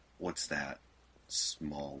what's that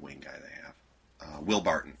small wing guy they have? Will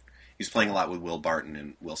Barton. He was playing a lot with Will Barton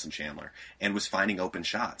and Wilson Chandler and was finding open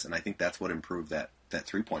shots. And I think that's what improved that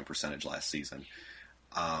three-point percentage last season.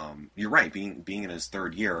 You're right, being in his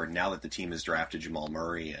third year, now that the team has drafted Jamal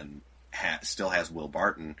Murray and still has Will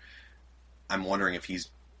Barton, I'm wondering if he's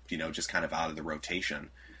just kind of out of the rotation.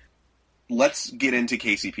 let's get into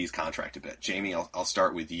KCP's contract a bit. Jamie, I'll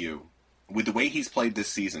start with you. With the way he's played this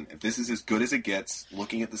season, if this is as good as it gets,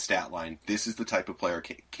 looking at the stat line, this is the type of player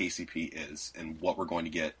KCP is and what we're going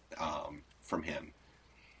to get from him.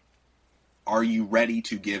 Are you ready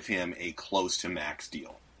to give him a close to max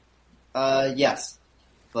deal? Yes.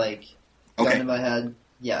 Like, gun Okay. in my head,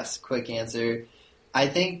 yes. Quick answer. I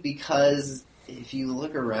think because if you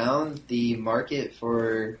look around, the market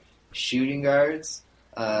for shooting guards,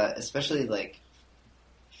 especially like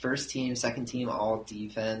first team, second team, all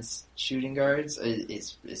defense shooting guards,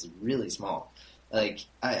 is really small. Like,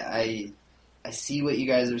 I see what you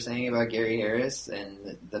guys are saying about Gary Harris,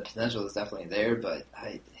 and the potential is definitely there, but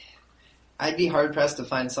I'd be hard pressed to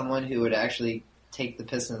find someone who would actually take the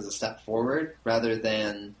Pistons a step forward rather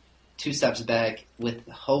than 2 steps back with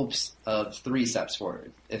hopes of 3 steps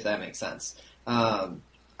forward, if that makes sense. I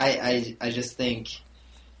just think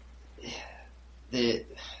that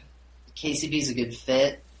KCP's a good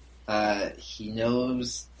fit. He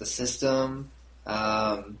knows the system.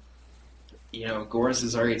 Gores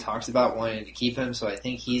has already talked about wanting to keep him, so I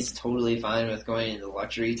think he's totally fine with going into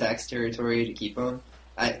luxury tax territory to keep him.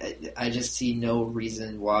 I just see no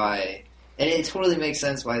reason why, and it totally makes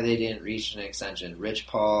sense why they didn't reach an extension. Rich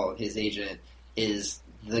Paul, his agent, is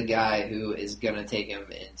the guy who is going to take him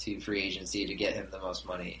into free agency to get him the most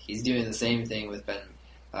money. He's doing the same thing with Ben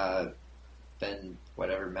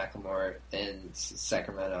McLemore in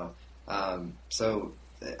Sacramento. So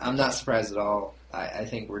I'm not surprised at all. I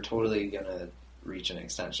think we're totally going to reach an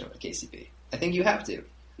extension with KCP. I think you have to.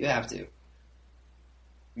 You have to.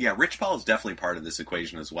 Yeah, Rich Paul is definitely part of this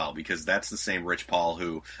equation as well, because that's the same Rich Paul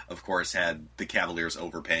who, of course, had the Cavaliers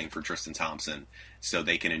overpaying for Tristan Thompson so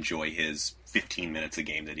they can enjoy his 15 minutes a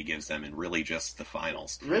game that he gives them in really just the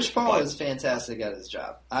finals. Rich Paul is fantastic at his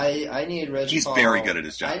job. I need Rich He's Paul. He's very good at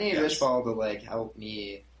his job. I need yes. Rich Paul to help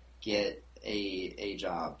me get a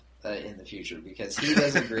job in the future, because he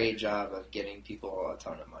does a great job of getting people a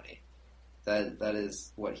ton of money. That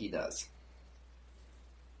is what he does.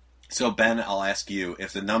 So Ben, I'll ask you,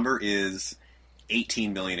 if the number is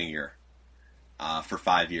 $18 million a year for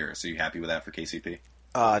 5 years, are you happy with that for KCP?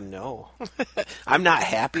 No. I'm not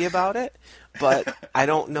happy about it, but I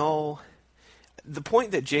don't know. The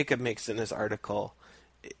point that Jacob makes in his article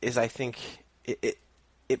is, I think, it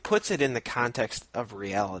puts it in the context of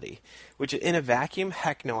reality, which in a vacuum,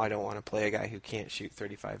 heck no, I don't want to play a guy who can't shoot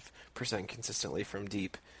 35% consistently from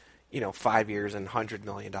deep, 5 years and $100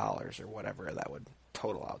 million or whatever that would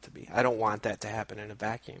total out to be. I don't want that to happen in a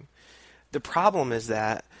vacuum. The problem is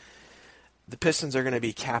that the Pistons are going to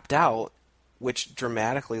be capped out, which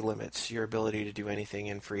dramatically limits your ability to do anything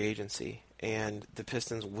in free agency. And the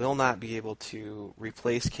Pistons will not be able to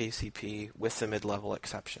replace KCP with the mid-level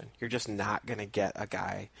exception. You're just not going to get a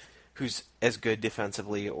guy who's as good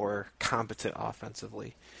defensively or competent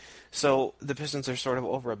offensively. So the Pistons are sort of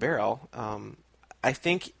over a barrel. I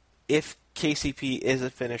think if KCP is a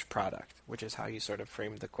finished product, which is how you sort of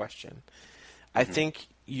framed the question, I think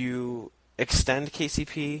you extend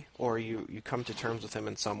KCP or you come to terms with him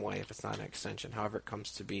in some way if it's not an extension, however it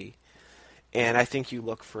comes to be. And I think you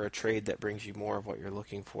look for a trade that brings you more of what you're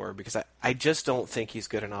looking for, because I just don't think he's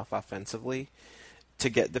good enough offensively to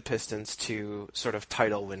get the Pistons to sort of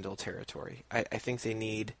title window territory. I think they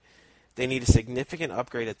need a significant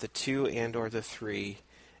upgrade at the 2 and or the 3,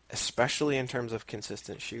 especially in terms of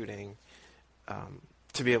consistent shooting,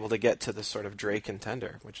 to be able to get to the sort of Dre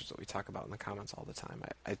contender, which is what we talk about in the comments all the time.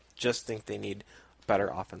 I just think they need better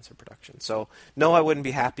offensive production. So, no, I wouldn't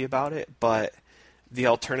be happy about it, but the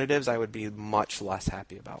alternatives I would be much less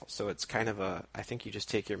happy about. So it's kind of I think you just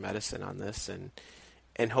take your medicine on this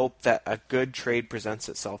and hope that a good trade presents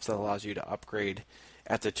itself that allows you to upgrade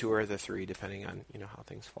at the 2 or the 3, depending on, how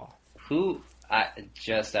things fall. Who,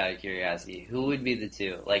 just out of curiosity, who would be the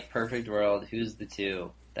 2? Like, perfect world, who's the 2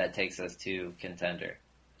 that takes us to contender?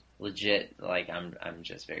 Legit, I'm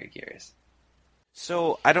just very curious.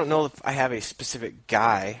 So I don't know if I have a specific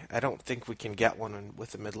guy. I don't think we can get one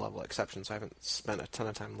with a mid-level exception, so I haven't spent a ton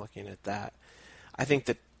of time looking at that. I think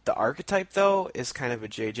that the archetype, though, is kind of a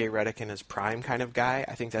J.J. Redick in his prime kind of guy.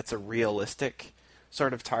 I think that's a realistic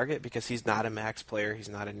sort of target because he's not a max player. He's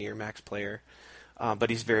not a near-max player, but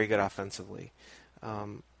he's very good offensively.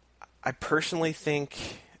 I personally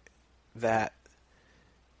think that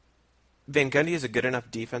Van Gundy is a good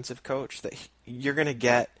enough defensive coach that you're going to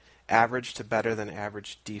get average to better than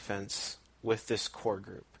average defense with this core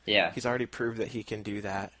group. Yeah. He's already proved that he can do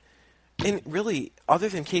that. And really, other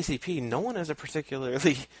than KCP, no one is a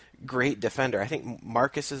particularly great defender. I think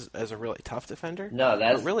Marcus is a really tough defender. No,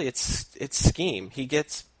 that's... But really, it's scheme. He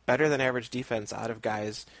gets better than average defense out of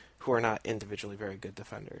guys who are not individually very good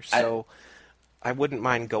defenders. So I wouldn't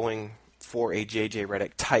mind going for a J.J.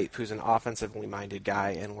 Redick type who's an offensively minded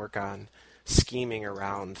guy and work on scheming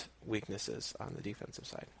around weaknesses on the defensive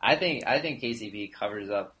side. I think KCP covers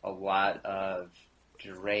up a lot of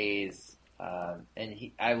Dre's,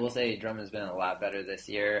 and I will say Drummond's been a lot better this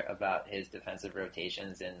year about his defensive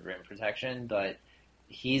rotations and rim protection, but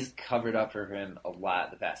he's covered up for him a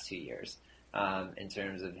lot the past 2 years in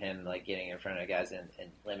terms of him like getting in front of guys and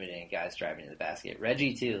limiting guys driving to the basket.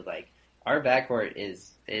 Reggie too, like our backcourt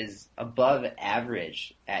is above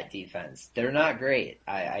average at defense. They're not great.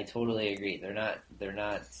 I totally agree. They're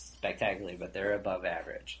not spectacular, but they're above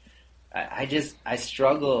average. I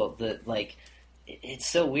struggle it's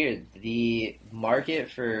so weird. The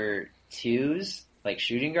market for twos, like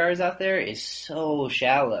shooting guards out there, is so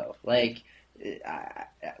shallow. Like,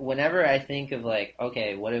 whenever I think of like,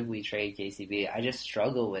 okay, what if we trade KCP? I just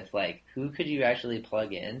struggle with like, who could you actually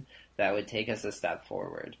plug in that would take us a step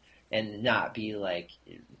forward and not be like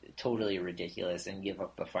totally ridiculous and give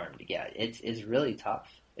up the farm to get? It's really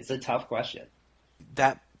tough. It's a tough question.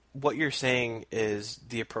 That what you're saying is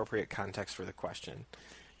the appropriate context for the question.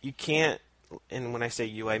 You can't. And when I say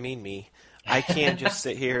you, I mean me. I can't just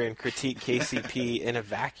sit here and critique KCP in a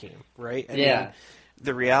vacuum, right? I mean,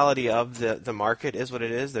 the reality of the market is what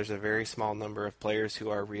it is. There's a very small number of players who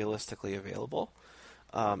are realistically available.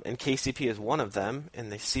 And KCP is one of them,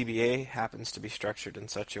 and the CBA happens to be structured in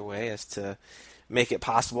such a way as to make it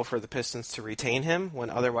possible for the Pistons to retain him when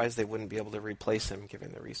otherwise they wouldn't be able to replace him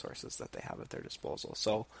given the resources that they have at their disposal.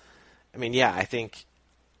 So, I mean, yeah, I think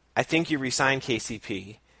you re-sign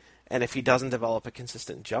KCP. And if he doesn't develop a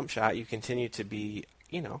consistent jump shot, you continue to be,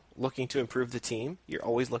 looking to improve the team. You're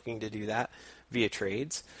always looking to do that via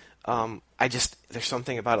trades. There's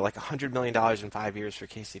something about it, like $100 million in 5 years for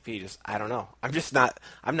KCP. I don't know.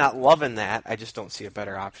 I'm not loving that. I just don't see a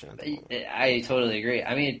better option at the moment. I totally agree.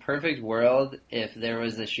 I mean, perfect world, if there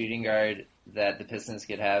was a shooting guard that the Pistons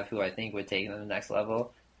could have who I think would take them to the next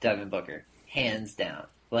level, Devin Booker. Hands down.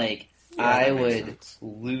 Like, yeah, I would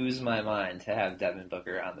lose my mind to have Devin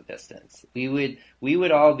Booker on the Pistons. We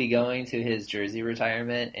would all be going to his jersey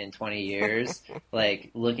retirement in 20 years,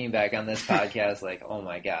 like looking back on this podcast, like, oh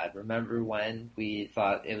my God, remember when we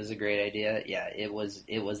thought it was a great idea? Yeah, it was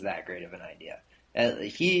that great of an idea.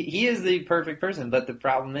 He is the perfect person, but the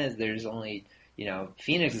problem is there's only,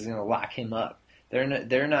 Phoenix is going to lock him up. They're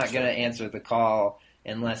not going to answer the call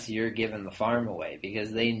unless you're giving the farm away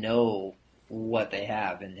because they know what they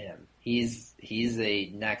have in him. He's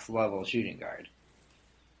a next level shooting guard.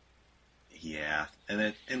 Yeah,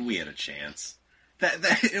 and we had a chance.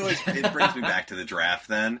 It brings me back to the draft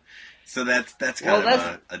then. So that's kind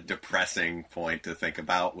of a depressing point to think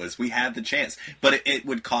about. Was we had the chance, but it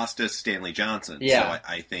would cost us Stanley Johnson. Yeah. So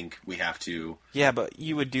I think we have to. Yeah, but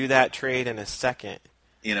you would do that trade in a second.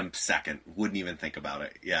 Wouldn't even think about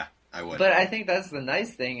it. Yeah. I would. But I think that's the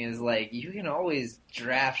nice thing is, like, you can always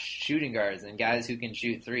draft shooting guards and guys who can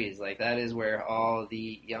shoot threes. Like, that is where all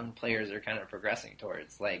the young players are kind of progressing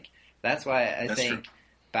towards. Like, that's why I think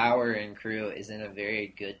Bauer and crew is in a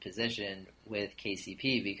very good position with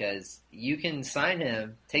KCP because you can sign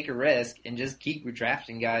him, take a risk, and just keep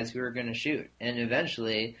drafting guys who are going to shoot. And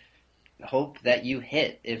eventually hope that you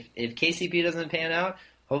hit. If KCP doesn't pan out,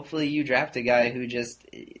 hopefully you draft a guy who just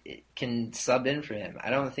can sub in for him. I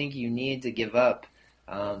don't think you need to give up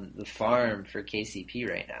the farm for KCP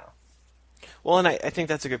right now. Well, and I think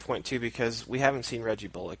that's a good point, too, because we haven't seen Reggie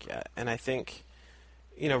Bullock yet. And I think,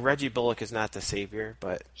 Reggie Bullock is not the savior,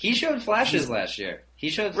 but... He showed flashes last year. He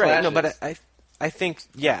showed flashes. Right, no, but I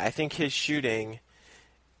think his shooting...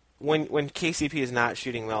 When KCP is not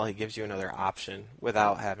shooting well, he gives you another option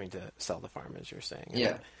without having to sell the farm, as you're saying.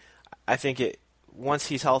 Yeah. I think once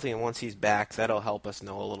he's healthy and once he's back, that'll help us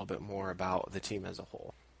know a little bit more about the team as a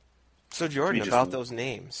whole. So, Jordan, about those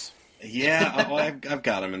names. Yeah, I've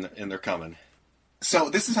got them, and they're coming.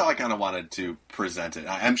 So this is how I kind of wanted to present it.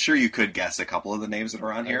 I'm sure you could guess a couple of the names that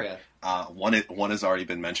are on here. Okay. One has already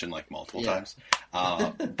been mentioned like multiple times.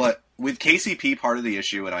 But with KCP, part of the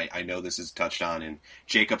issue, and I know this is touched on in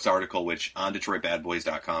Jacob's article, which on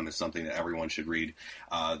DetroitBadBoys.com is something that everyone should read,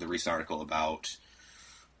 the recent article about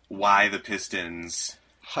why the Pistons...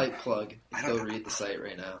 Hype plug. Go read the site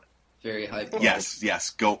right now. Very hype plug.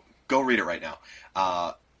 Yes. Go read it right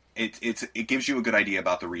now. It gives you a good idea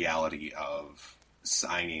about the reality of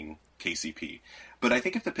signing KCP. But I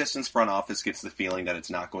think if the Pistons front office gets the feeling that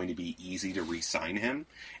it's not going to be easy to re-sign him,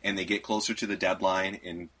 and they get closer to the deadline,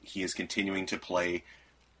 and he is continuing to play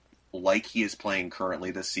like he is playing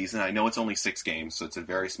currently this season, I know it's only 6 games, so it's a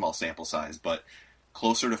very small sample size, but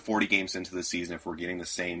closer to 40 games into the season, if we're getting the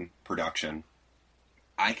same production,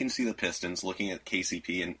 I can see the Pistons looking at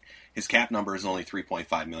KCP, and his cap number is only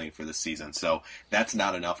 $3.5 million for this season, so that's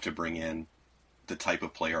not enough to bring in the type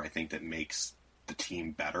of player I think that makes the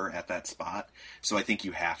team better at that spot. So I think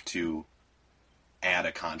you have to add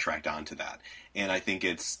a contract onto that. And I think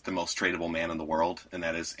it's the most tradable man in the world, and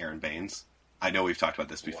that is Aaron Baines. I know we've talked about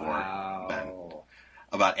this before, Wow. Ben,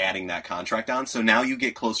 about adding that contract on. So now you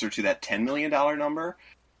get closer to that $10 million number.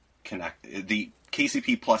 The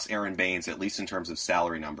KCP plus Aaron Baines, at least in terms of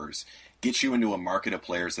salary numbers, gets you into a market of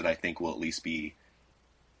players that I think will at least be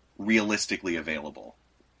realistically available.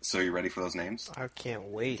 So you ready for those names? I can't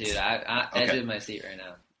wait. Dude, I Okay. edge of my seat right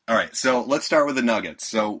now. All right, so let's start with the Nuggets.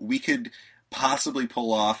 So we could possibly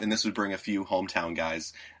pull off, and this would bring a few hometown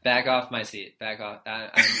guys. Back off my seat. Back off. I'm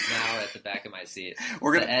now at the back of my seat.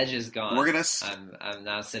 We're The gonna. edge is gone. We're gonna. I'm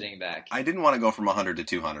now sitting back. I didn't want to go from 100 to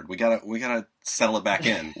 200. We gotta settle it back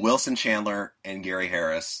in. Wilson Chandler and Gary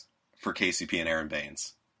Harris for KCP and Aaron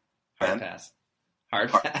Baines. Hard Ben? pass.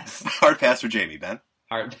 Hard pass. Hard pass for Jamie. Ben.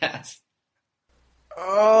 Hard pass.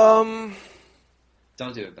 Um,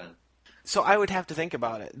 Don't do it, Ben. so I would have to think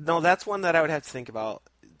about it. No, that's one that I would have to think about.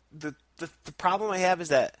 The problem I have is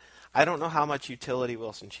that I don't know how much utility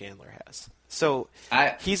Wilson Chandler has. So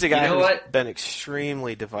he's a guy you know who's what? been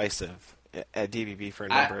extremely divisive at DBB for a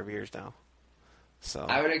number of years now. So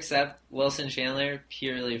I would accept Wilson Chandler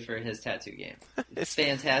purely for his tattoo game. It's-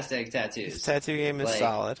 Fantastic tattoos. his tattoo game is Like,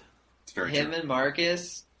 solid. It's very Him true. and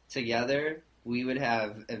Marcus together, we would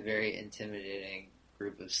have a very intimidating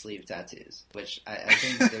group of sleeve tattoos, which I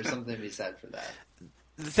think there's something to be said for that.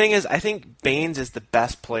 The thing is, I think Baines is the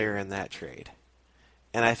best player in that trade.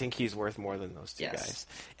 And I think he's worth more than those two Yes. guys.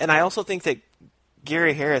 And I also think that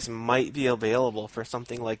Gary Harris might be available for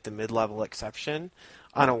something like the mid-level exception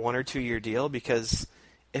on a 1 or 2 year deal, because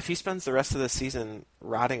if he spends the rest of the season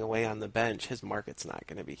rotting away on the bench, his market's not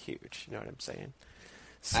going to be huge. You know what I'm saying?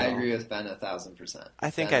 So I agree with Ben 1,000%. I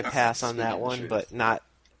think That's I pass on speaking that the one, truth. but not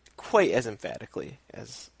quite as emphatically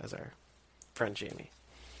as our friend Jamie.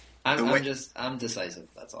 I'm decisive.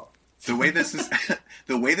 That's all. The way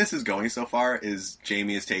this is going so far is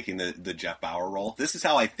Jamie is taking the Jeff Bauer role. This is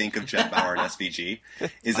how I think of Jeff Bauer and SVG.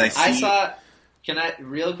 I saw. Can I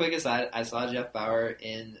real quick aside? I saw Jeff Bauer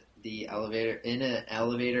in an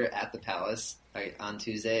elevator at the Palace on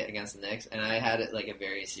Tuesday against the Knicks, and I had like a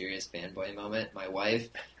very serious fanboy moment. My wife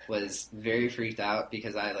was very freaked out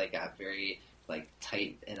because I got very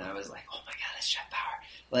tight, and I was like, "Oh my god, it's Jeff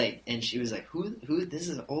Bauer!" And she was like, "Who? This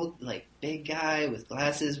is an old big guy with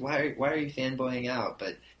glasses. Why are you fanboying out?"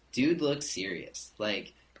 But dude looked serious.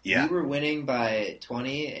 Yeah. We were winning by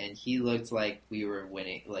 20, and he looked like we were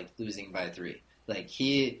winning, losing by 3.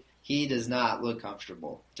 He does not look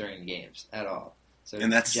comfortable during games at all. So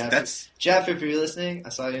And that's Jeff, if you're listening, I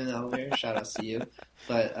saw you in the elevator. Shout outs to you.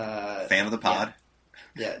 But fan of the pod.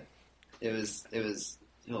 Yeah, it was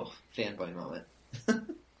fanboy moment.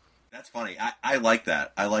 That's funny. I like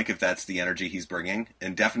that. I like if that's the energy he's bringing,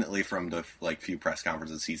 and definitely from the few press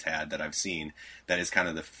conferences he's had that I've seen, that is kind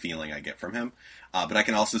of the feeling I get from him. But I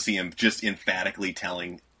can also see him just emphatically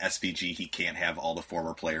telling SVG he can't have all the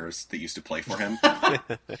former players that used to play for him.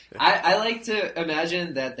 I like to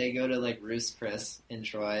imagine that they go to Roos Chris in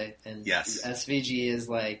Troy, and Yes. SVG is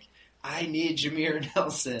like, I need Jameer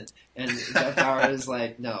Nelson, and Jeff Bauer is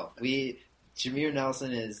like, no, Jameer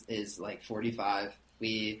Nelson is 45.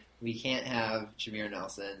 We can't have Jameer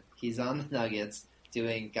Nelson. He's on the Nuggets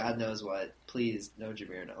doing God knows what. Please, no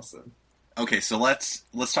Jameer Nelson. Okay, so let's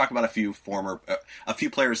talk about a few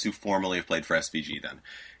players who formerly have played for SVG. Then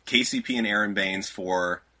KCP and Aaron Baines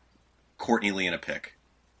for Courtney Lee and a pick.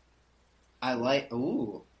 I like.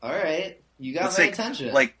 Ooh, all right. You got Let's my say,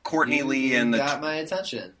 attention. Courtney Lee in you the got my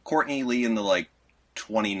attention. Courtney Lee in the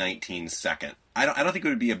 2019 second. I don't think it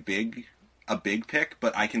would be a big pick,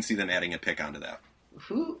 but I can see them adding a pick onto that.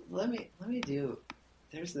 Who? Let me do.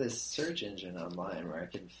 There's this search engine online where I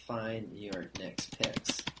can find New York Knicks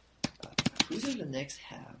picks. Who do the Knicks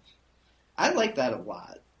have? I like that a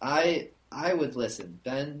lot. I would listen.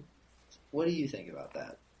 Ben, what do you think about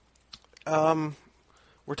that?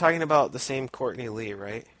 We're talking about the same Courtney Lee,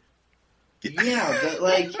 right? Yeah, but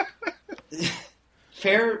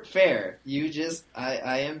fair. You just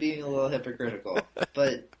I am being a little hypocritical,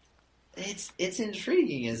 but it's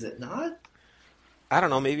intriguing, is it not? I don't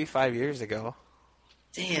know, maybe 5 years ago.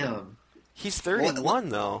 Damn. He's 31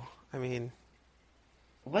 though. I mean,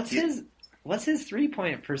 What's his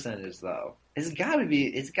 3-point percentage though? It's gotta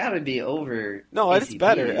be over. no, it's KCP's.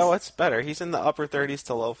 better. Oh, it's better. He's in the upper 30s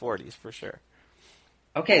to low 40s for sure.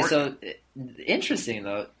 Okay, so interesting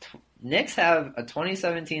though. Knicks have a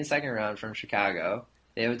 2017 second round from Chicago.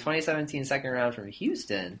 They have a 2017 second round from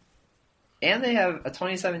Houston. And they have a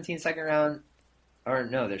 2017 second round, or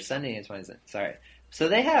no, they're sending a 2017. Sorry, so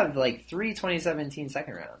they have like 3 2017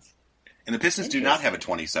 second rounds. And the Pistons do not have a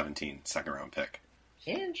 2017 second round pick.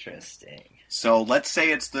 Interesting. So let's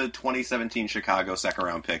say it's the 2017 Chicago second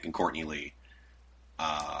round pick and Courtney Lee.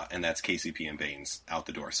 And that's KCP and Baines out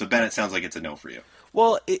the door. So Ben, it sounds like it's a no for you.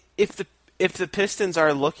 Well, if the Pistons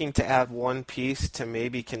are looking to add one piece to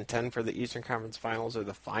maybe contend for the Eastern Conference Finals or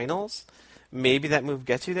the Finals, maybe that move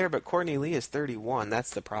gets you there. But Courtney Lee is 31. That's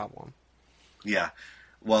the problem. Yeah.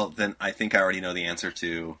 Well, then I think I already know the answer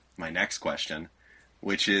to my next question,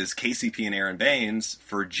 which is KCP and Aaron Baines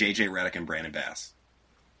for JJ Redick and Brandon Bass.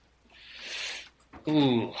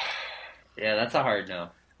 Ooh. Yeah, that's a hard no.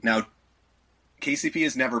 Now, KCP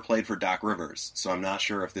has never played for Doc Rivers, so I'm not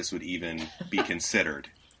sure if this would even be considered.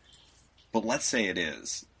 But let's say it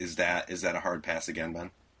is. Is that a hard pass again, Ben?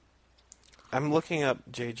 I'm looking up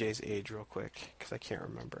JJ's age real quick because I can't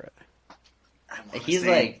remember it. He's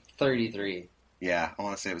like 33. Yeah, I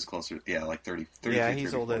want to say it was closer. Yeah, like 30. Yeah,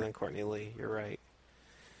 he's 34. older than Courtney Lee. You're right.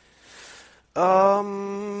 Yeah.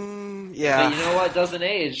 But you know what doesn't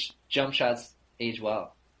age? Jump shots age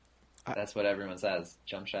well. That's what everyone says.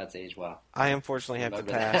 Jump shots age well. I unfortunately have to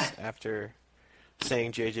Remember pass that. after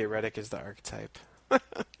saying JJ Redick is the archetype.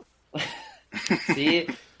 See,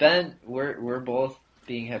 Ben, we're both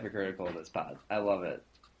being hypocritical of this pod. I love it.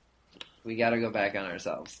 We got to go back on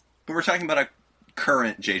ourselves. But we're talking about a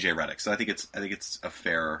current JJ Redick, so I think it's a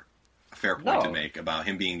fair point to make about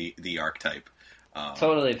him being the archetype.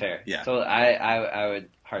 Totally fair. Yeah. So I would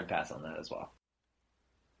hard pass on that as well.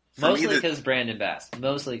 Mostly because Brandon Bass.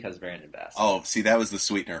 Oh, see, that was the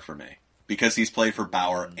sweetener for me. Because he's played for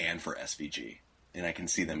Bauer and for SVG. And I can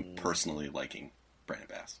see them personally liking Brandon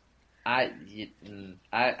Bass. I'd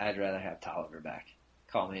rather have Tolliver back.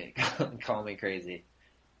 Call me crazy.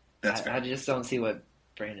 That's fair. I just don't see what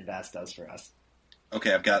Brandon Bass does for us.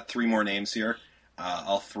 Okay, I've got 3 more names here.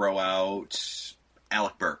 I'll throw out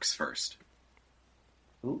Alec Burks first.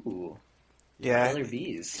 Ooh. Yeah. Killer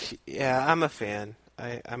bees. Yeah, I'm a fan.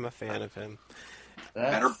 I'm a fan of him.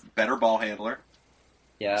 Better ball handler.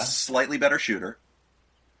 Yeah. Slightly better shooter.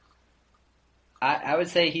 I would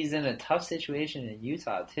say he's in a tough situation in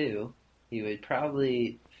Utah, too. He would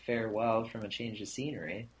probably fare well from a change of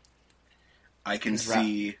scenery. I can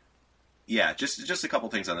see... Yeah, just a couple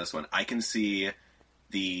things on this one. I can see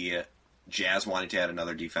the Jazz wanting to add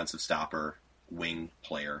another defensive stopper, wing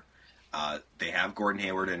player. They have Gordon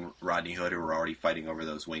Hayward and Rodney Hood, who are already fighting over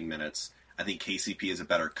those wing minutes. I think KCP is a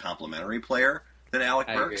better complementary player than Alec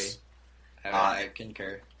Burks. I agree. I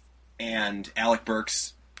concur. And Alec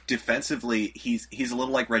Burks, defensively, he's a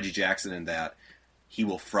little like Reggie Jackson in that he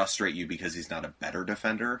will frustrate you because he's not a better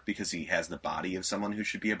defender, because he has the body of someone who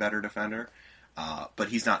should be a better defender. But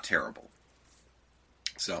he's not terrible.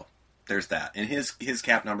 So there's that. And his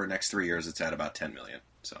cap number next 3 years, it's at about $10 million.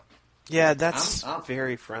 So yeah, that's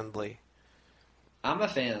very friendly. I'm a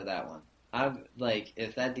fan of that one. I'm like,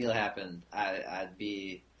 if that deal happened, I'd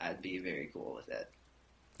be very cool with it.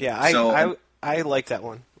 Yeah, I like that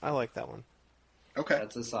one. I like that one. Okay,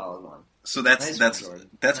 that's a solid one. So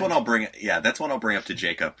that's one I'll bring. Yeah, that's one I'll bring up to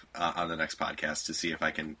Jacob on the next podcast to see if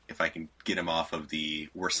I can get him off of the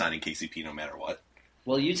we're signing KCP no matter what.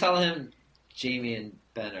 Well, you tell him Jamie and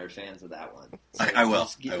Ben are fans of that one. So I will.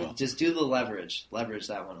 Just do the leverage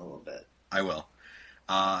that one a little bit. I will.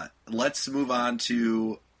 Let's move on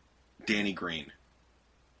to Danny Green.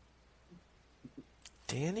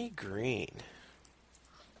 Danny Green.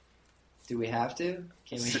 Do we have to?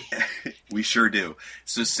 Can we? We sure do.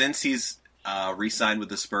 So since he's re-signed with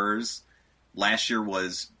the Spurs, last year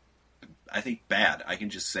was, I think, bad. I can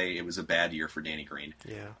just say it was a bad year for Danny Green.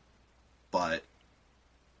 Yeah. But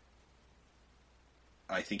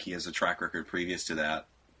I think he has a track record previous to that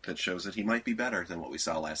shows that he might be better than what we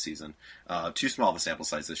saw last season. Too small of a sample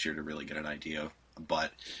size this year to really get an idea.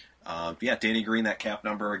 But yeah, Danny Green, that cap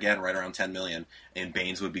number again, right around $10 million, and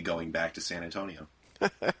Baines would be going back to San Antonio.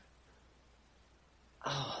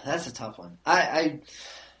 Oh, that's a tough one.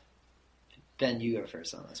 Ben, you go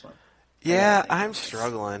first on this one. Yeah, I'm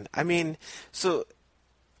struggling. I mean, so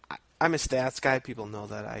I'm a stats guy. People know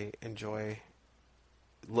that I enjoy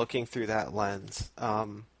looking through that lens.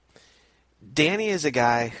 Danny is a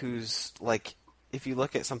guy who's like, if you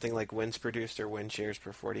look at something like wins produced or win shares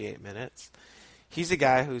per 48 minutes, he's a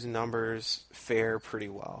guy whose numbers fare pretty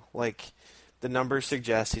well. Like, the numbers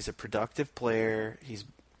suggest he's a productive player. He's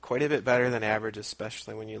quite a bit better than average,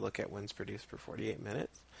 especially when you look at wins produced per 48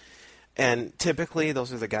 minutes. And typically,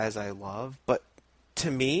 those are the guys I love. But to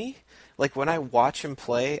me, like, when I watch him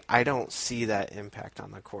play, I don't see that impact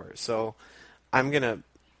on the court. So I'm going to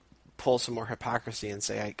pull some more hypocrisy and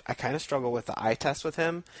say I kind of struggle with the eye test with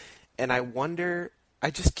him, and I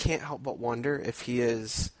just can't help but wonder if he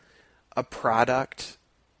is a product,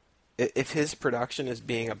 if his production is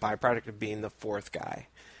being a byproduct of being the fourth guy.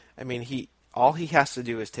 I mean, all he has to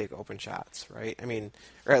do is take open shots, right? I mean,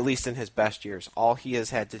 or at least in his best years, all he has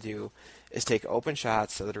had to do is take open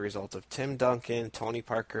shots that are the result of Tim Duncan, Tony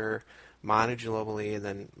Parker, Manu Ginobili, and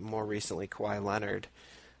then more recently Kawhi Leonard.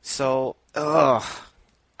 So,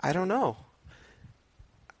 I don't know.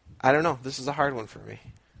 This is a hard one for me.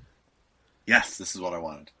 Yes, this is what I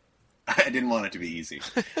wanted. I didn't want it to be easy.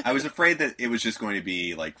 I was afraid that it was just going to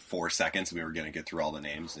be like 4 seconds and we were going to get through all the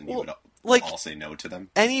names and you would all say no to them.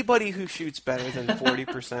 Anybody who shoots better than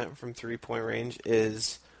 40% from three-point range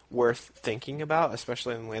is worth thinking about,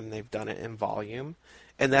 especially when they've done it in volume.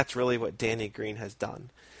 And that's really what Danny Green has done.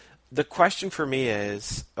 The question for me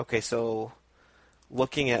is, okay, so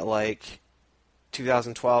looking at like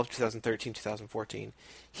 2012, 2013, 2014,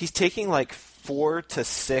 he's taking like 4 to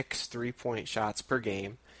 6 3-point shots per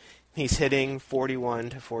game. He's hitting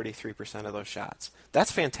 41 to 43% of those shots.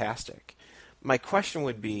 That's fantastic. My question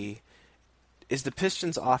would be, is the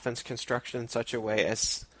Pistons' offense constructed in such a way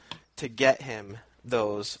as to get him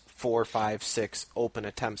those 4, 5, 6 open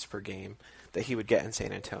attempts per game that he would get in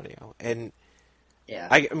San Antonio? And yeah,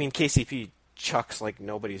 I mean, KCP chucks like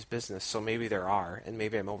nobody's business, so maybe there are, and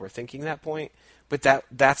maybe I'm overthinking that point. But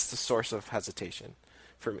that's the source of hesitation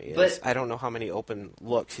for me. I don't know how many open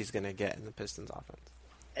looks he's going to get in the Pistons' offense.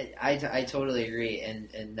 I totally agree,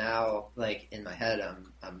 and now like in my head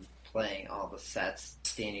I'm playing all the sets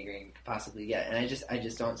Danny Green could possibly get, and I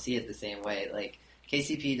just don't see it the same way. Like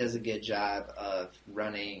KCP does a good job of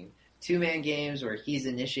running 2-man games where he's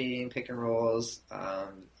initiating pick and rolls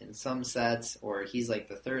in some sets, or he's like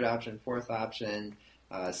the third option, fourth option,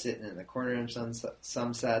 sitting in the corner in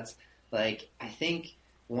some sets. Like I think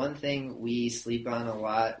one thing we sleep on a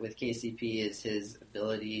lot with KCP is his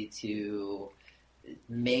ability to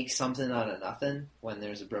make something out of nothing when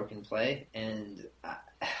there's a broken play, and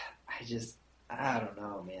I don't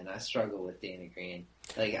know, man. I struggle with Danny Green.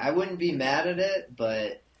 Like I wouldn't be mad at it,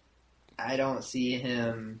 but I don't see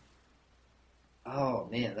him. Oh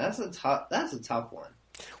man, that's a tough one.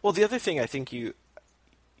 Well, the other thing I think you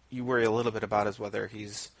worry a little bit about is whether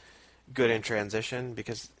he's good in transition,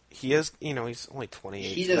 because he is, he's only 28.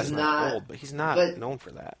 He so does that's not old, but he's not known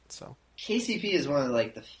for that. So KCP is one of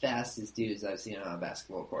like the fastest dudes I've seen on a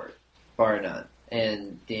basketball court, bar none.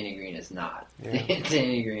 And Danny Green is not. Yeah.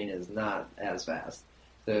 Danny Green is not as fast.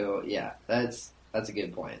 So yeah, that's a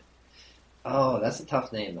good point. Oh, that's a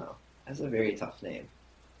tough name though. That's a very tough name.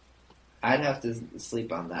 I'd have to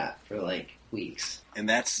sleep on that for like weeks. And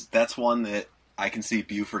that's one that I can see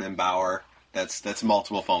Buford and Bauer. That's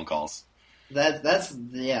multiple phone calls. That's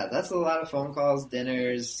a lot of phone calls,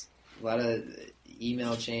 dinners, a lot of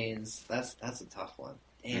email chains. That's a tough one.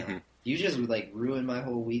 Damn. Mm-hmm. You just would like ruin my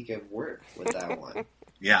whole week of work with that one.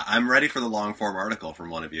 Yeah, I'm ready for the long form article from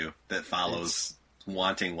one of you that follows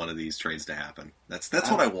wanting one of these trades to happen. That's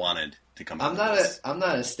what I wanted to come out. I'm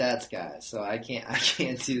not a stats guy, so I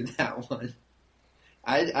can't do that one.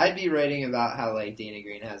 I'd be writing about how like Danny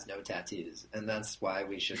Green has no tattoos, and that's why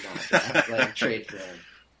we should not like trade for him.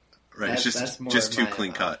 Right, it's just too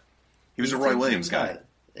clean cut. He's a Roy Williams guy.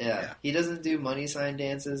 Yeah, he doesn't do money sign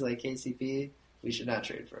dances like KCP. We should not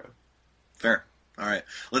trade for him. Fair. All right,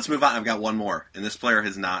 let's move on. I've got one more, and this player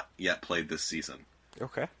has not yet played this season.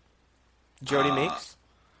 Okay. Jody Meeks?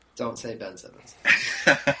 Don't say Ben Simmons.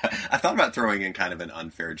 I thought about throwing in kind of an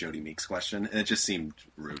unfair Jody Meeks question, and it just seemed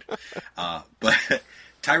rude. But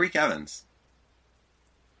Tyreke Evans.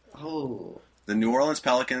 Oh. The New Orleans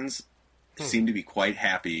Pelicans seem to be quite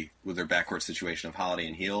happy with their backcourt situation of Holiday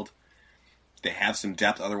and Hield. They have some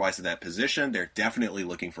depth otherwise at that position. They're definitely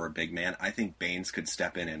looking for a big man. I think Baines could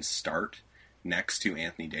step in and start next to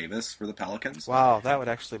Anthony Davis for the Pelicans. Wow, that would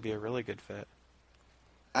actually be a really good fit.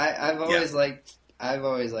 I've always liked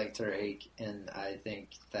Tariq, and I think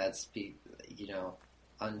that's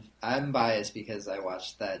I'm biased because I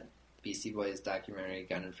watched that Beastie Boys documentary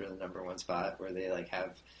Gunning for the Number One Spot where they like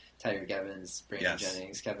have Tyreke Evans, Brandon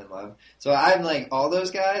Jennings, Kevin Love. So I'm like all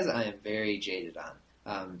those guys I am very jaded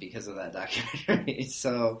on because of that documentary.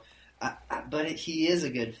 So, but he is a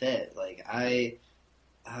good fit. Like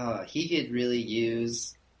he could really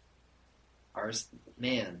use our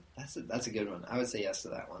man. That's a good one. I would say yes to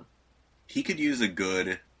that one. He could use a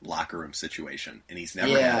good locker room situation, and he's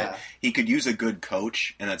never had it. He could use a good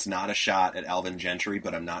coach, and that's not a shot at Alvin Gentry,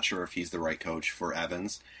 but I'm not sure if he's the right coach for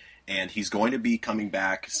Evans. And he's going to be coming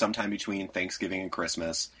back sometime between Thanksgiving and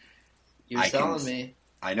Christmas. You're selling me.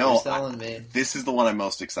 I know. You're selling me. This is the one I'm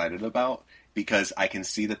most excited about. because I can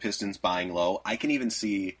see the Pistons buying low. I can even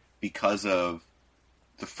see, because of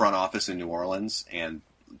the front office in New Orleans and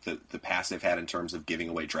the past they've had in terms of giving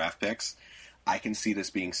away draft picks, I can see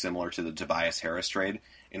this being similar to the Tobias Harris trade,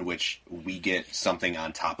 in which we get something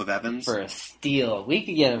on top of Evans. For a steal. We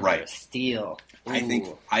could get him for a steal.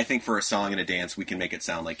 Ooh. I think for a song and a dance, we can make it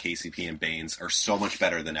sound like KCP and Baines are so much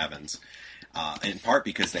better than Evans. In part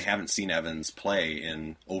because they haven't seen Evans play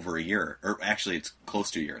in over a year. Or actually, it's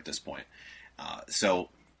close to a year at this point. So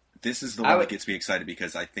this is the one that gets me excited,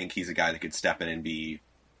 because I think he's a guy that could step in and be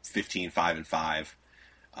 15-5-5.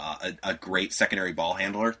 A great secondary ball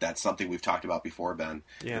handler. That's something we've talked about before, Ben.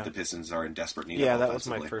 Yeah. That the Pistons are in desperate need of. Yeah, that was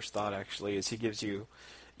my first thought, actually, is he gives you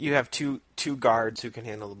have two guards who can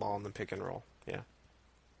handle the ball in the pick and roll. Yeah.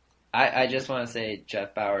 I just want to say,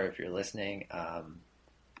 Jeff Bauer, if you're listening,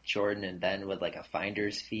 Jordan and Ben would like a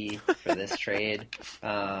finder's fee for this trade.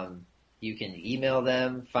 You can email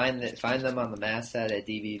them, find them on the masthead at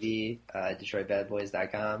DBV,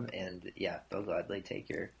 DetroitBadBoys.com, and yeah, they'll gladly take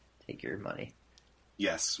your money.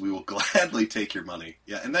 Yes, we will gladly take your money.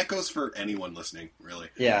 Yeah, and that goes for anyone listening, really.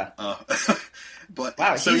 Yeah. But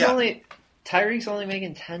wow, so, Tyreek's only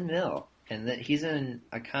making $10 million, and he's in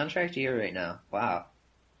a contract year right now. Wow.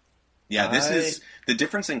 Yeah, this is the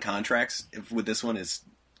difference in contracts with this one is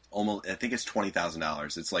almost. I think it's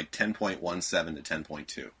 $20,000. It's like 10.17 to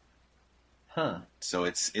 10.2. Huh. So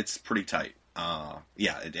it's pretty tight.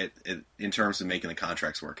 Yeah, it in terms of making the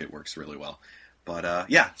contracts work, it works really well. But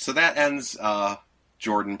yeah, so that ends.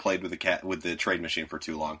 Jordan played with the trade machine for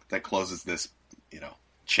too long. That closes this,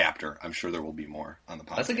 chapter. I'm sure there will be more on the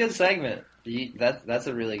podcast. That's a good segment. That's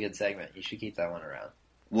a really good segment. You should keep that one around.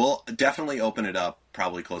 We'll definitely open it up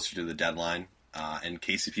probably closer to the deadline, and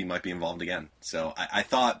KCP might be involved again. So I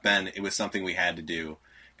thought, Ben, it was something we had to do,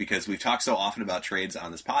 because we've talked so often about trades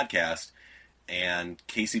on this podcast, and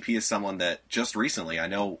KCP is someone that just recently, I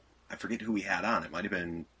forget who we had on. It might have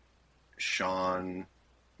been Sean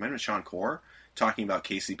Core, talking about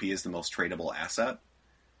KCP as the most tradable asset.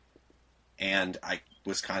 And I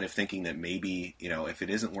was kind of thinking that maybe, if it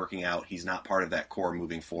isn't working out, he's not part of that core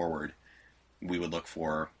moving forward, we would look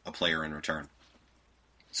for a player in return.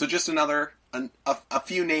 So just a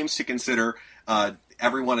few names to consider.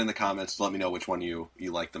 Everyone in the comments, let me know which one you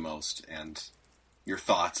like the most and your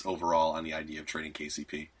thoughts overall on the idea of trading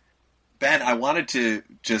KCP. Ben, I wanted to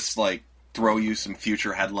just throw you some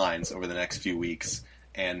future headlines over the next few weeks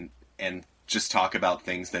and just talk about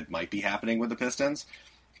things that might be happening with the Pistons.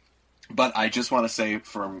 But I just want to say,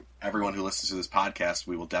 from everyone who listens to this podcast,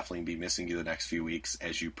 we will definitely be missing you the next few weeks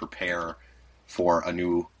as you prepare for a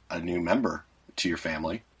new member to your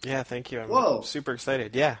family. Yeah, thank you. I'm super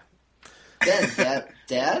excited. Yeah. Ben,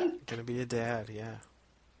 dad? Gonna be a dad, yeah.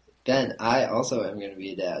 Ben, I also am gonna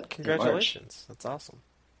be a dad. Congratulations. That's awesome.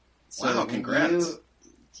 So wow, congrats.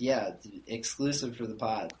 Exclusive for the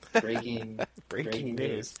pod. Breaking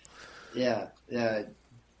news. Yeah.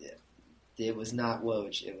 It was not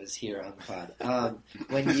Woj. It was here on the pod.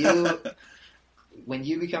 When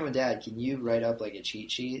you become a dad, can you write up a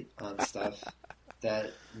cheat sheet on stuff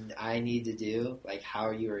that I need to do,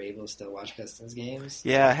 how you were able to still watch Pistons games?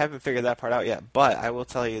 Yeah, I haven't figured that part out yet, but I will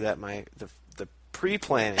tell you that the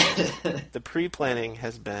pre-planning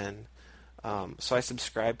has been. So I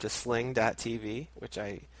subscribed to Sling.tv, which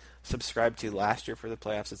I subscribed to last year for the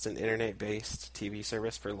playoffs. It's an internet-based TV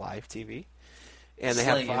service for live TV. And they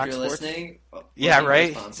Sling, have Fox if you're Sports. Listening, yeah,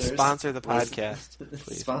 right. Sponsor the podcast,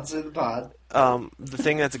 please. Sponsor the pod. The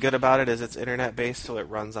thing that's good about it is it's internet-based, so it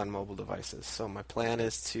runs on mobile devices. So my plan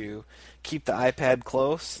is to keep the iPad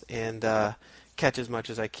close and catch as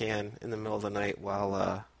much as I can in the middle of the night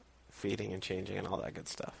while feeding and changing and all that good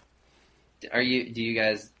stuff. Do you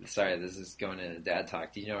guys? Sorry, this is going into dad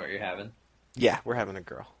talk. Do you know what you're having? Yeah, we're having a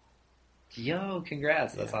girl. Yo,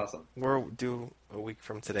 congrats! That's awesome. We're due a week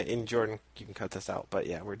from today. In Jordan, you can cut this out, but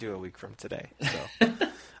yeah, we're due a week from today. So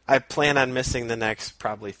I plan on missing the next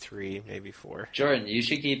probably 3, maybe 4. Jordan, you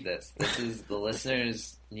should keep this. This is the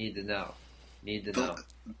listeners need to know.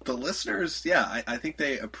 The listeners, yeah, I think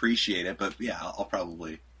they appreciate it, but yeah, I'll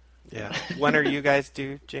probably. Yeah. When are you guys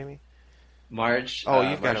due, Jamie? March.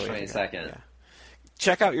 You've got March to wait. 22nd. Yeah.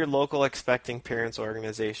 Check out your local expecting parents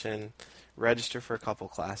organization. Register for a couple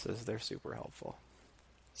classes. They're super helpful.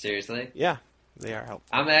 Seriously? Yeah, they are helpful.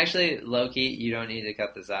 I'm actually, low-key, you don't need to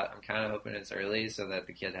cut this out. I'm kind of hoping it's early so that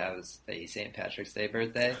the kid has a St. Patrick's Day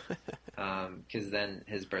birthday. Because then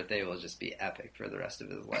his birthday will just be epic for the rest of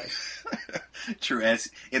his life. True. As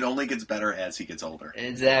it only gets better as he gets older.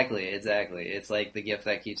 Exactly. It's like the gift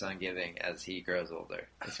that keeps on giving as he grows older.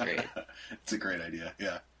 It's great. It's a great idea,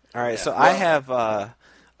 yeah. All right, so I have a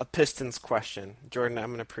a Pistons question. Jordan, I'm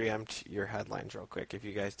going to preempt your headlines real quick, if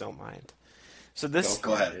you guys don't mind. So this,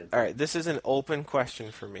 Go ahead. all right, this is an open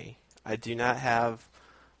question for me. I do not have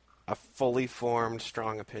a fully formed,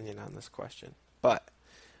 strong opinion on this question. But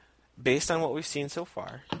based on what we've seen so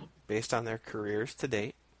far, based on their careers to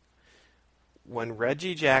date, when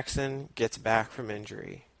Reggie Jackson gets back from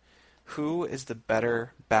injury, who is the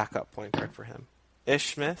better backup point guard for him?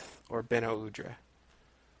 Ish Smith or Beno Udrih?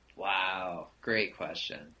 Wow, great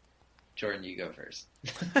question. Jordan, you go first.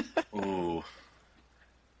 Ooh,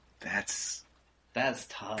 that's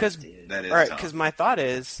tough, dude. that is all right, tough. because my thought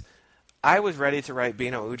is, I was ready to write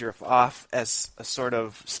Beno Udrih off as a sort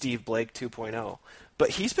of Steve Blake 2.0,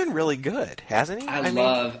 but he's been really good, hasn't he? I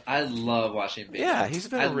love watching Beno. Yeah, he's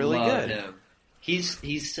been really good. Him. His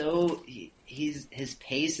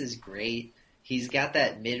pace is great. He's got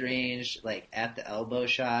that mid-range, like at the elbow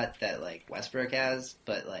shot that like Westbrook has,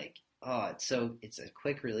 but like, it's a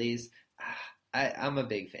quick release. I'm a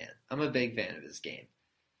big fan. I'm a big fan of his game.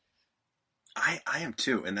 I am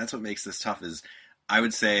too, and that's what makes this tough. Is I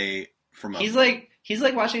would say he's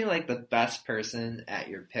like watching like the best person at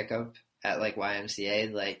your pickup at like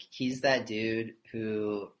YMCA. Like he's that dude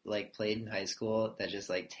who like played in high school that just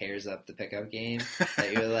like tears up the pickup game.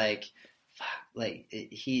 That you're like, fuck, like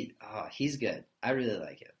he's good. I really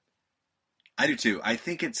like him. I do too. I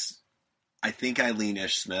think I lean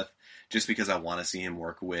Ish Smith just because I want to see him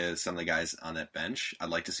work with some of the guys on that bench. I'd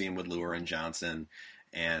like to see him with Lure and Johnson.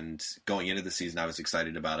 And going into the season, I was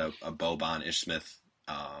excited about a Boban Ish Smith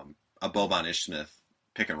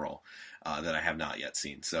pick and roll that I have not yet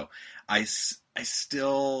seen. So I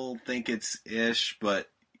still think it's Ish, but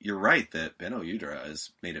you're right that Beno Udrih has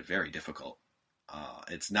made it very difficult.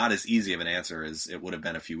 It's not as easy of an answer as it would have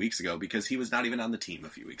been a few weeks ago because he was not even on the team a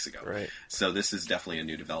few weeks ago. Right. So this is definitely a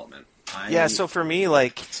new development. So for me,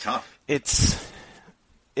 like, it's tough.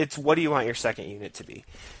 It's what do you want your second unit to be?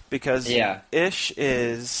 Because Ish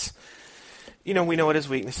is, we know what his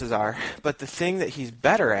weaknesses are, but the thing that he's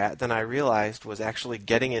better at than I realized was actually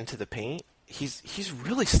getting into the paint. He's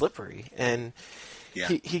really slippery, and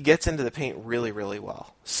he gets into the paint really, really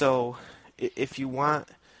well. So if you want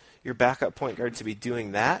your backup point guard to be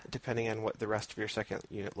doing that, depending on what the rest of your second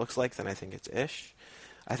unit looks like, then I think it's Ish.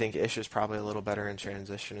 I think Ish is probably a little better in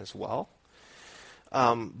transition as well.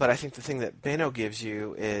 But I think the thing that Beno gives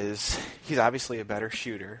you is he's obviously a better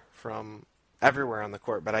shooter from everywhere on the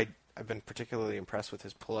court, but I've been particularly impressed with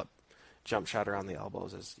his pull-up jump shot around the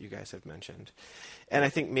elbows, as you guys have mentioned. And I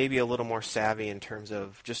think maybe a little more savvy in terms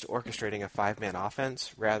of just orchestrating a five-man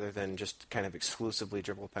offense rather than just kind of exclusively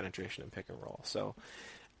dribble penetration and pick and roll. So,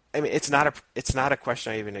 I mean, it's not a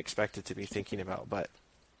question I even expected to be thinking about, but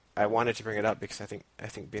I wanted to bring it up because I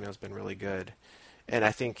think Beno's been really good. And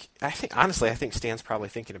I think honestly, Stan's probably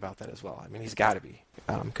thinking about that as well. I mean, he's got to be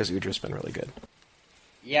because Udrih's been really good.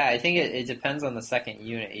 Yeah, I think it depends on the second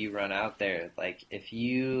unit you run out there. Like if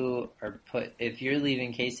you're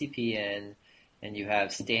leaving KCP in, and you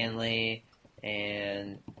have Stanley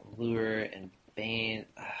and Lure and Bane,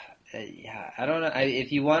 I don't know.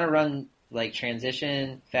 If you want to run like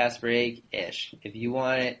transition, fast break ish, if you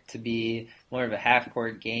want it to be more of a half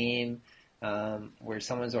court game where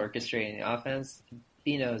someone's orchestrating the offense,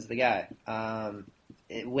 Beno's the guy.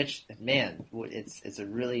 It's a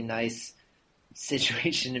really nice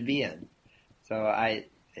situation to be in. So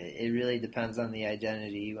it really depends on the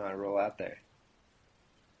identity you want to roll out there.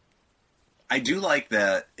 I do like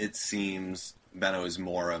that it seems Beno is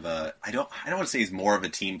more of a, I don't want to say he's more of a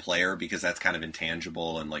team player because that's kind of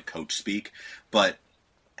intangible and like coach speak, but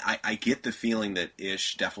I get the feeling that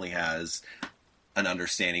Ish definitely has an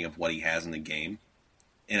understanding of what he has in the game.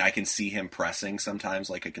 And I can see him pressing sometimes,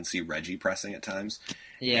 like I can see Reggie pressing at times.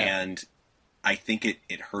 Yeah. And I think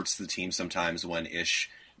it hurts the team sometimes when Ish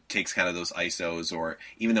takes kind of those ISOs, or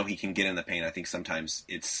even though he can get in the paint, I think sometimes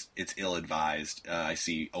it's ill-advised. I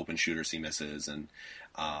see open shooters he misses, and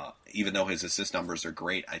even though his assist numbers are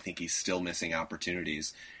great, I think he's still missing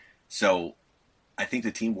opportunities. So I think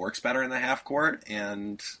the team works better in the half court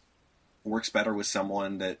and works better with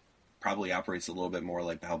someone that probably operates a little bit more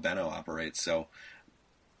like how Beno operates. So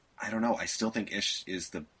I don't know. I still think Ish is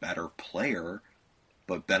the better player,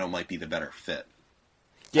 but Beno might be the better fit.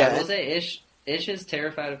 Yeah, I will say Ish is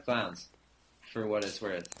terrified of clowns, for what it's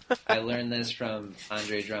worth. I learned this from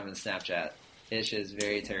Andre Drummond's Snapchat. Ish is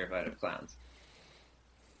very terrified of clowns.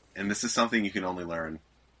 And this is something you can only learn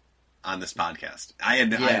on this podcast. I had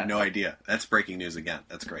no idea. That's breaking news again.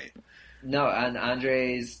 That's great. No, on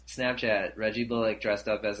Andre's Snapchat, Reggie Bullock dressed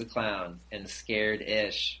up as a clown and scared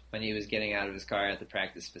Ish when he was getting out of his car at the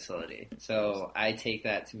practice facility. So I take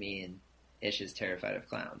that to mean Ish is terrified of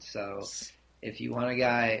clowns. So if you want a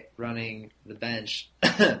guy running the bench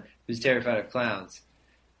who's terrified of clowns,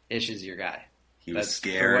 Ish is your guy. He was That's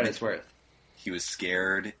scared. for what it's worth. He was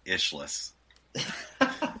scared ishless.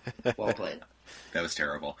 Well played. That was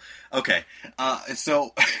terrible. Okay,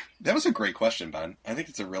 so that was a great question, Ben. I think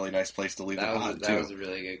it's a really nice place to leave the pod, too. That was a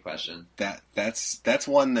really good question. That's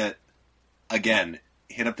one that, again,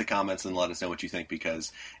 hit up the comments and let us know what you think,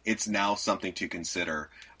 because it's now something to consider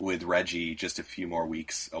with Reggie just a few more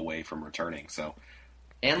weeks away from returning. So,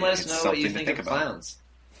 and let us know what you something to think think of about. clowns.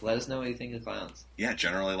 Let us know what you think of clowns. Yeah,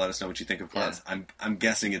 generally let us know what you think of clowns. Yeah. I'm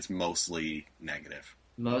guessing it's mostly negative.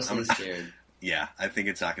 Mostly scared. Yeah, I think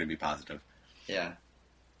it's not going to be positive. Yeah.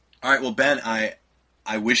 All right, well, Ben,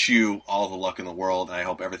 I wish you all the luck in the world, and I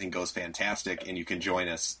hope everything goes fantastic, and you can join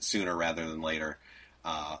us sooner rather than later.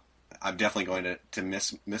 I'm definitely going to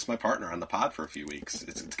miss my partner on the pod for a few weeks.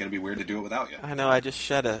 It's going to be weird to do it without you. I know, I just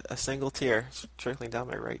shed a single tear trickling down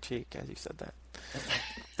my right cheek as you said that.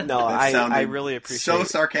 No, I really appreciate it. So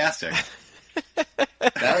sarcastic.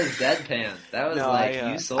 That was deadpan. That was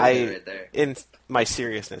you sold it right there. In my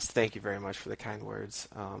seriousness, thank you very much for the kind words.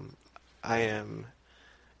 I am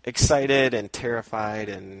excited and terrified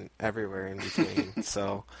and everywhere in between.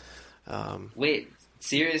 So, wait,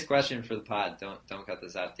 serious question for the pod. Don't cut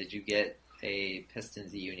this out. Did you get a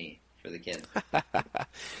Pistons uni for the kid?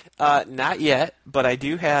 Not yet, but I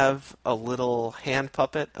do have a little hand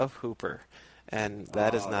puppet of Hooper, and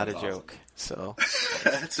that is not a joke. So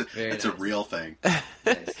that's a real thing.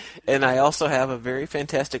 Nice. And I also have a very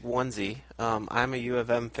fantastic onesie. I'm a U of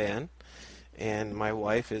M fan, and my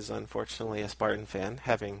wife is unfortunately a Spartan fan,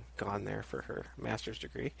 having gone there for her master's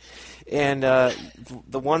degree. And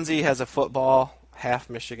the onesie has a football, half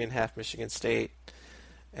Michigan State.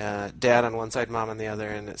 Dad on one side, Mom on the other,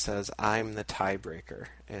 and it says, "I'm the tiebreaker,"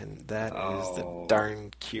 and that is the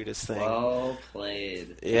darn cutest thing. Well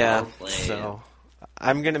played. Yeah, well played. So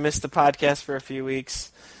I'm going to miss the podcast for a few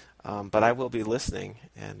weeks, but I will be listening,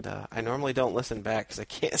 and I normally don't listen back because I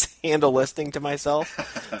can't handle listening to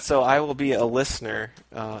myself, so I will be a listener,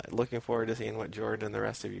 looking forward to seeing what Jordan and the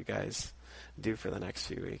rest of you guys do for the next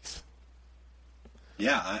few weeks.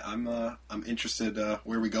 Yeah, I'm interested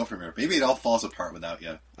where we go from here. Maybe it all falls apart without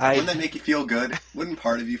you. Wouldn't that make you feel good? Wouldn't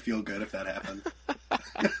part of you feel good if that happened?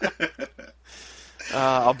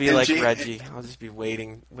 I'll be like Reggie. I'll just be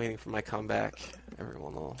waiting for my comeback.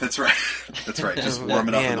 Everyone will. That's right. Just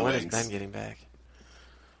warming up in the when wings. is Ben getting back?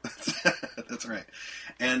 That's right.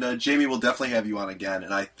 And Jamie, we'll definitely have you on again.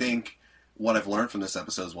 And I think what I've learned from this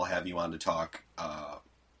episode is we'll have you on to talk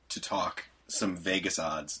some Vegas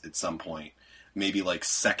odds at some point. Maybe like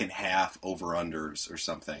second half over-unders or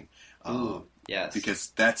something. Ooh, yes.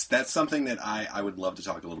 Because that's something that I would love to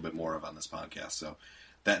talk a little bit more of on this podcast. So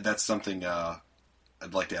that's something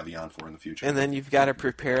I'd like to have you on for in the future. And then you've got to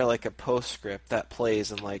prepare like a postscript that plays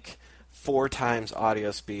in like 4 times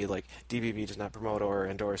audio speed, like DBB does not promote or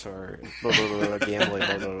endorse or blah, blah, blah, blah, gambling,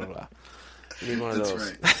 blah, blah, blah, blah. You need one of those.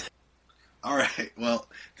 Right. All right. Well,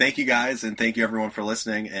 thank you guys, and thank you everyone for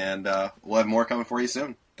listening, and we'll have more coming for you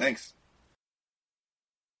soon. Thanks.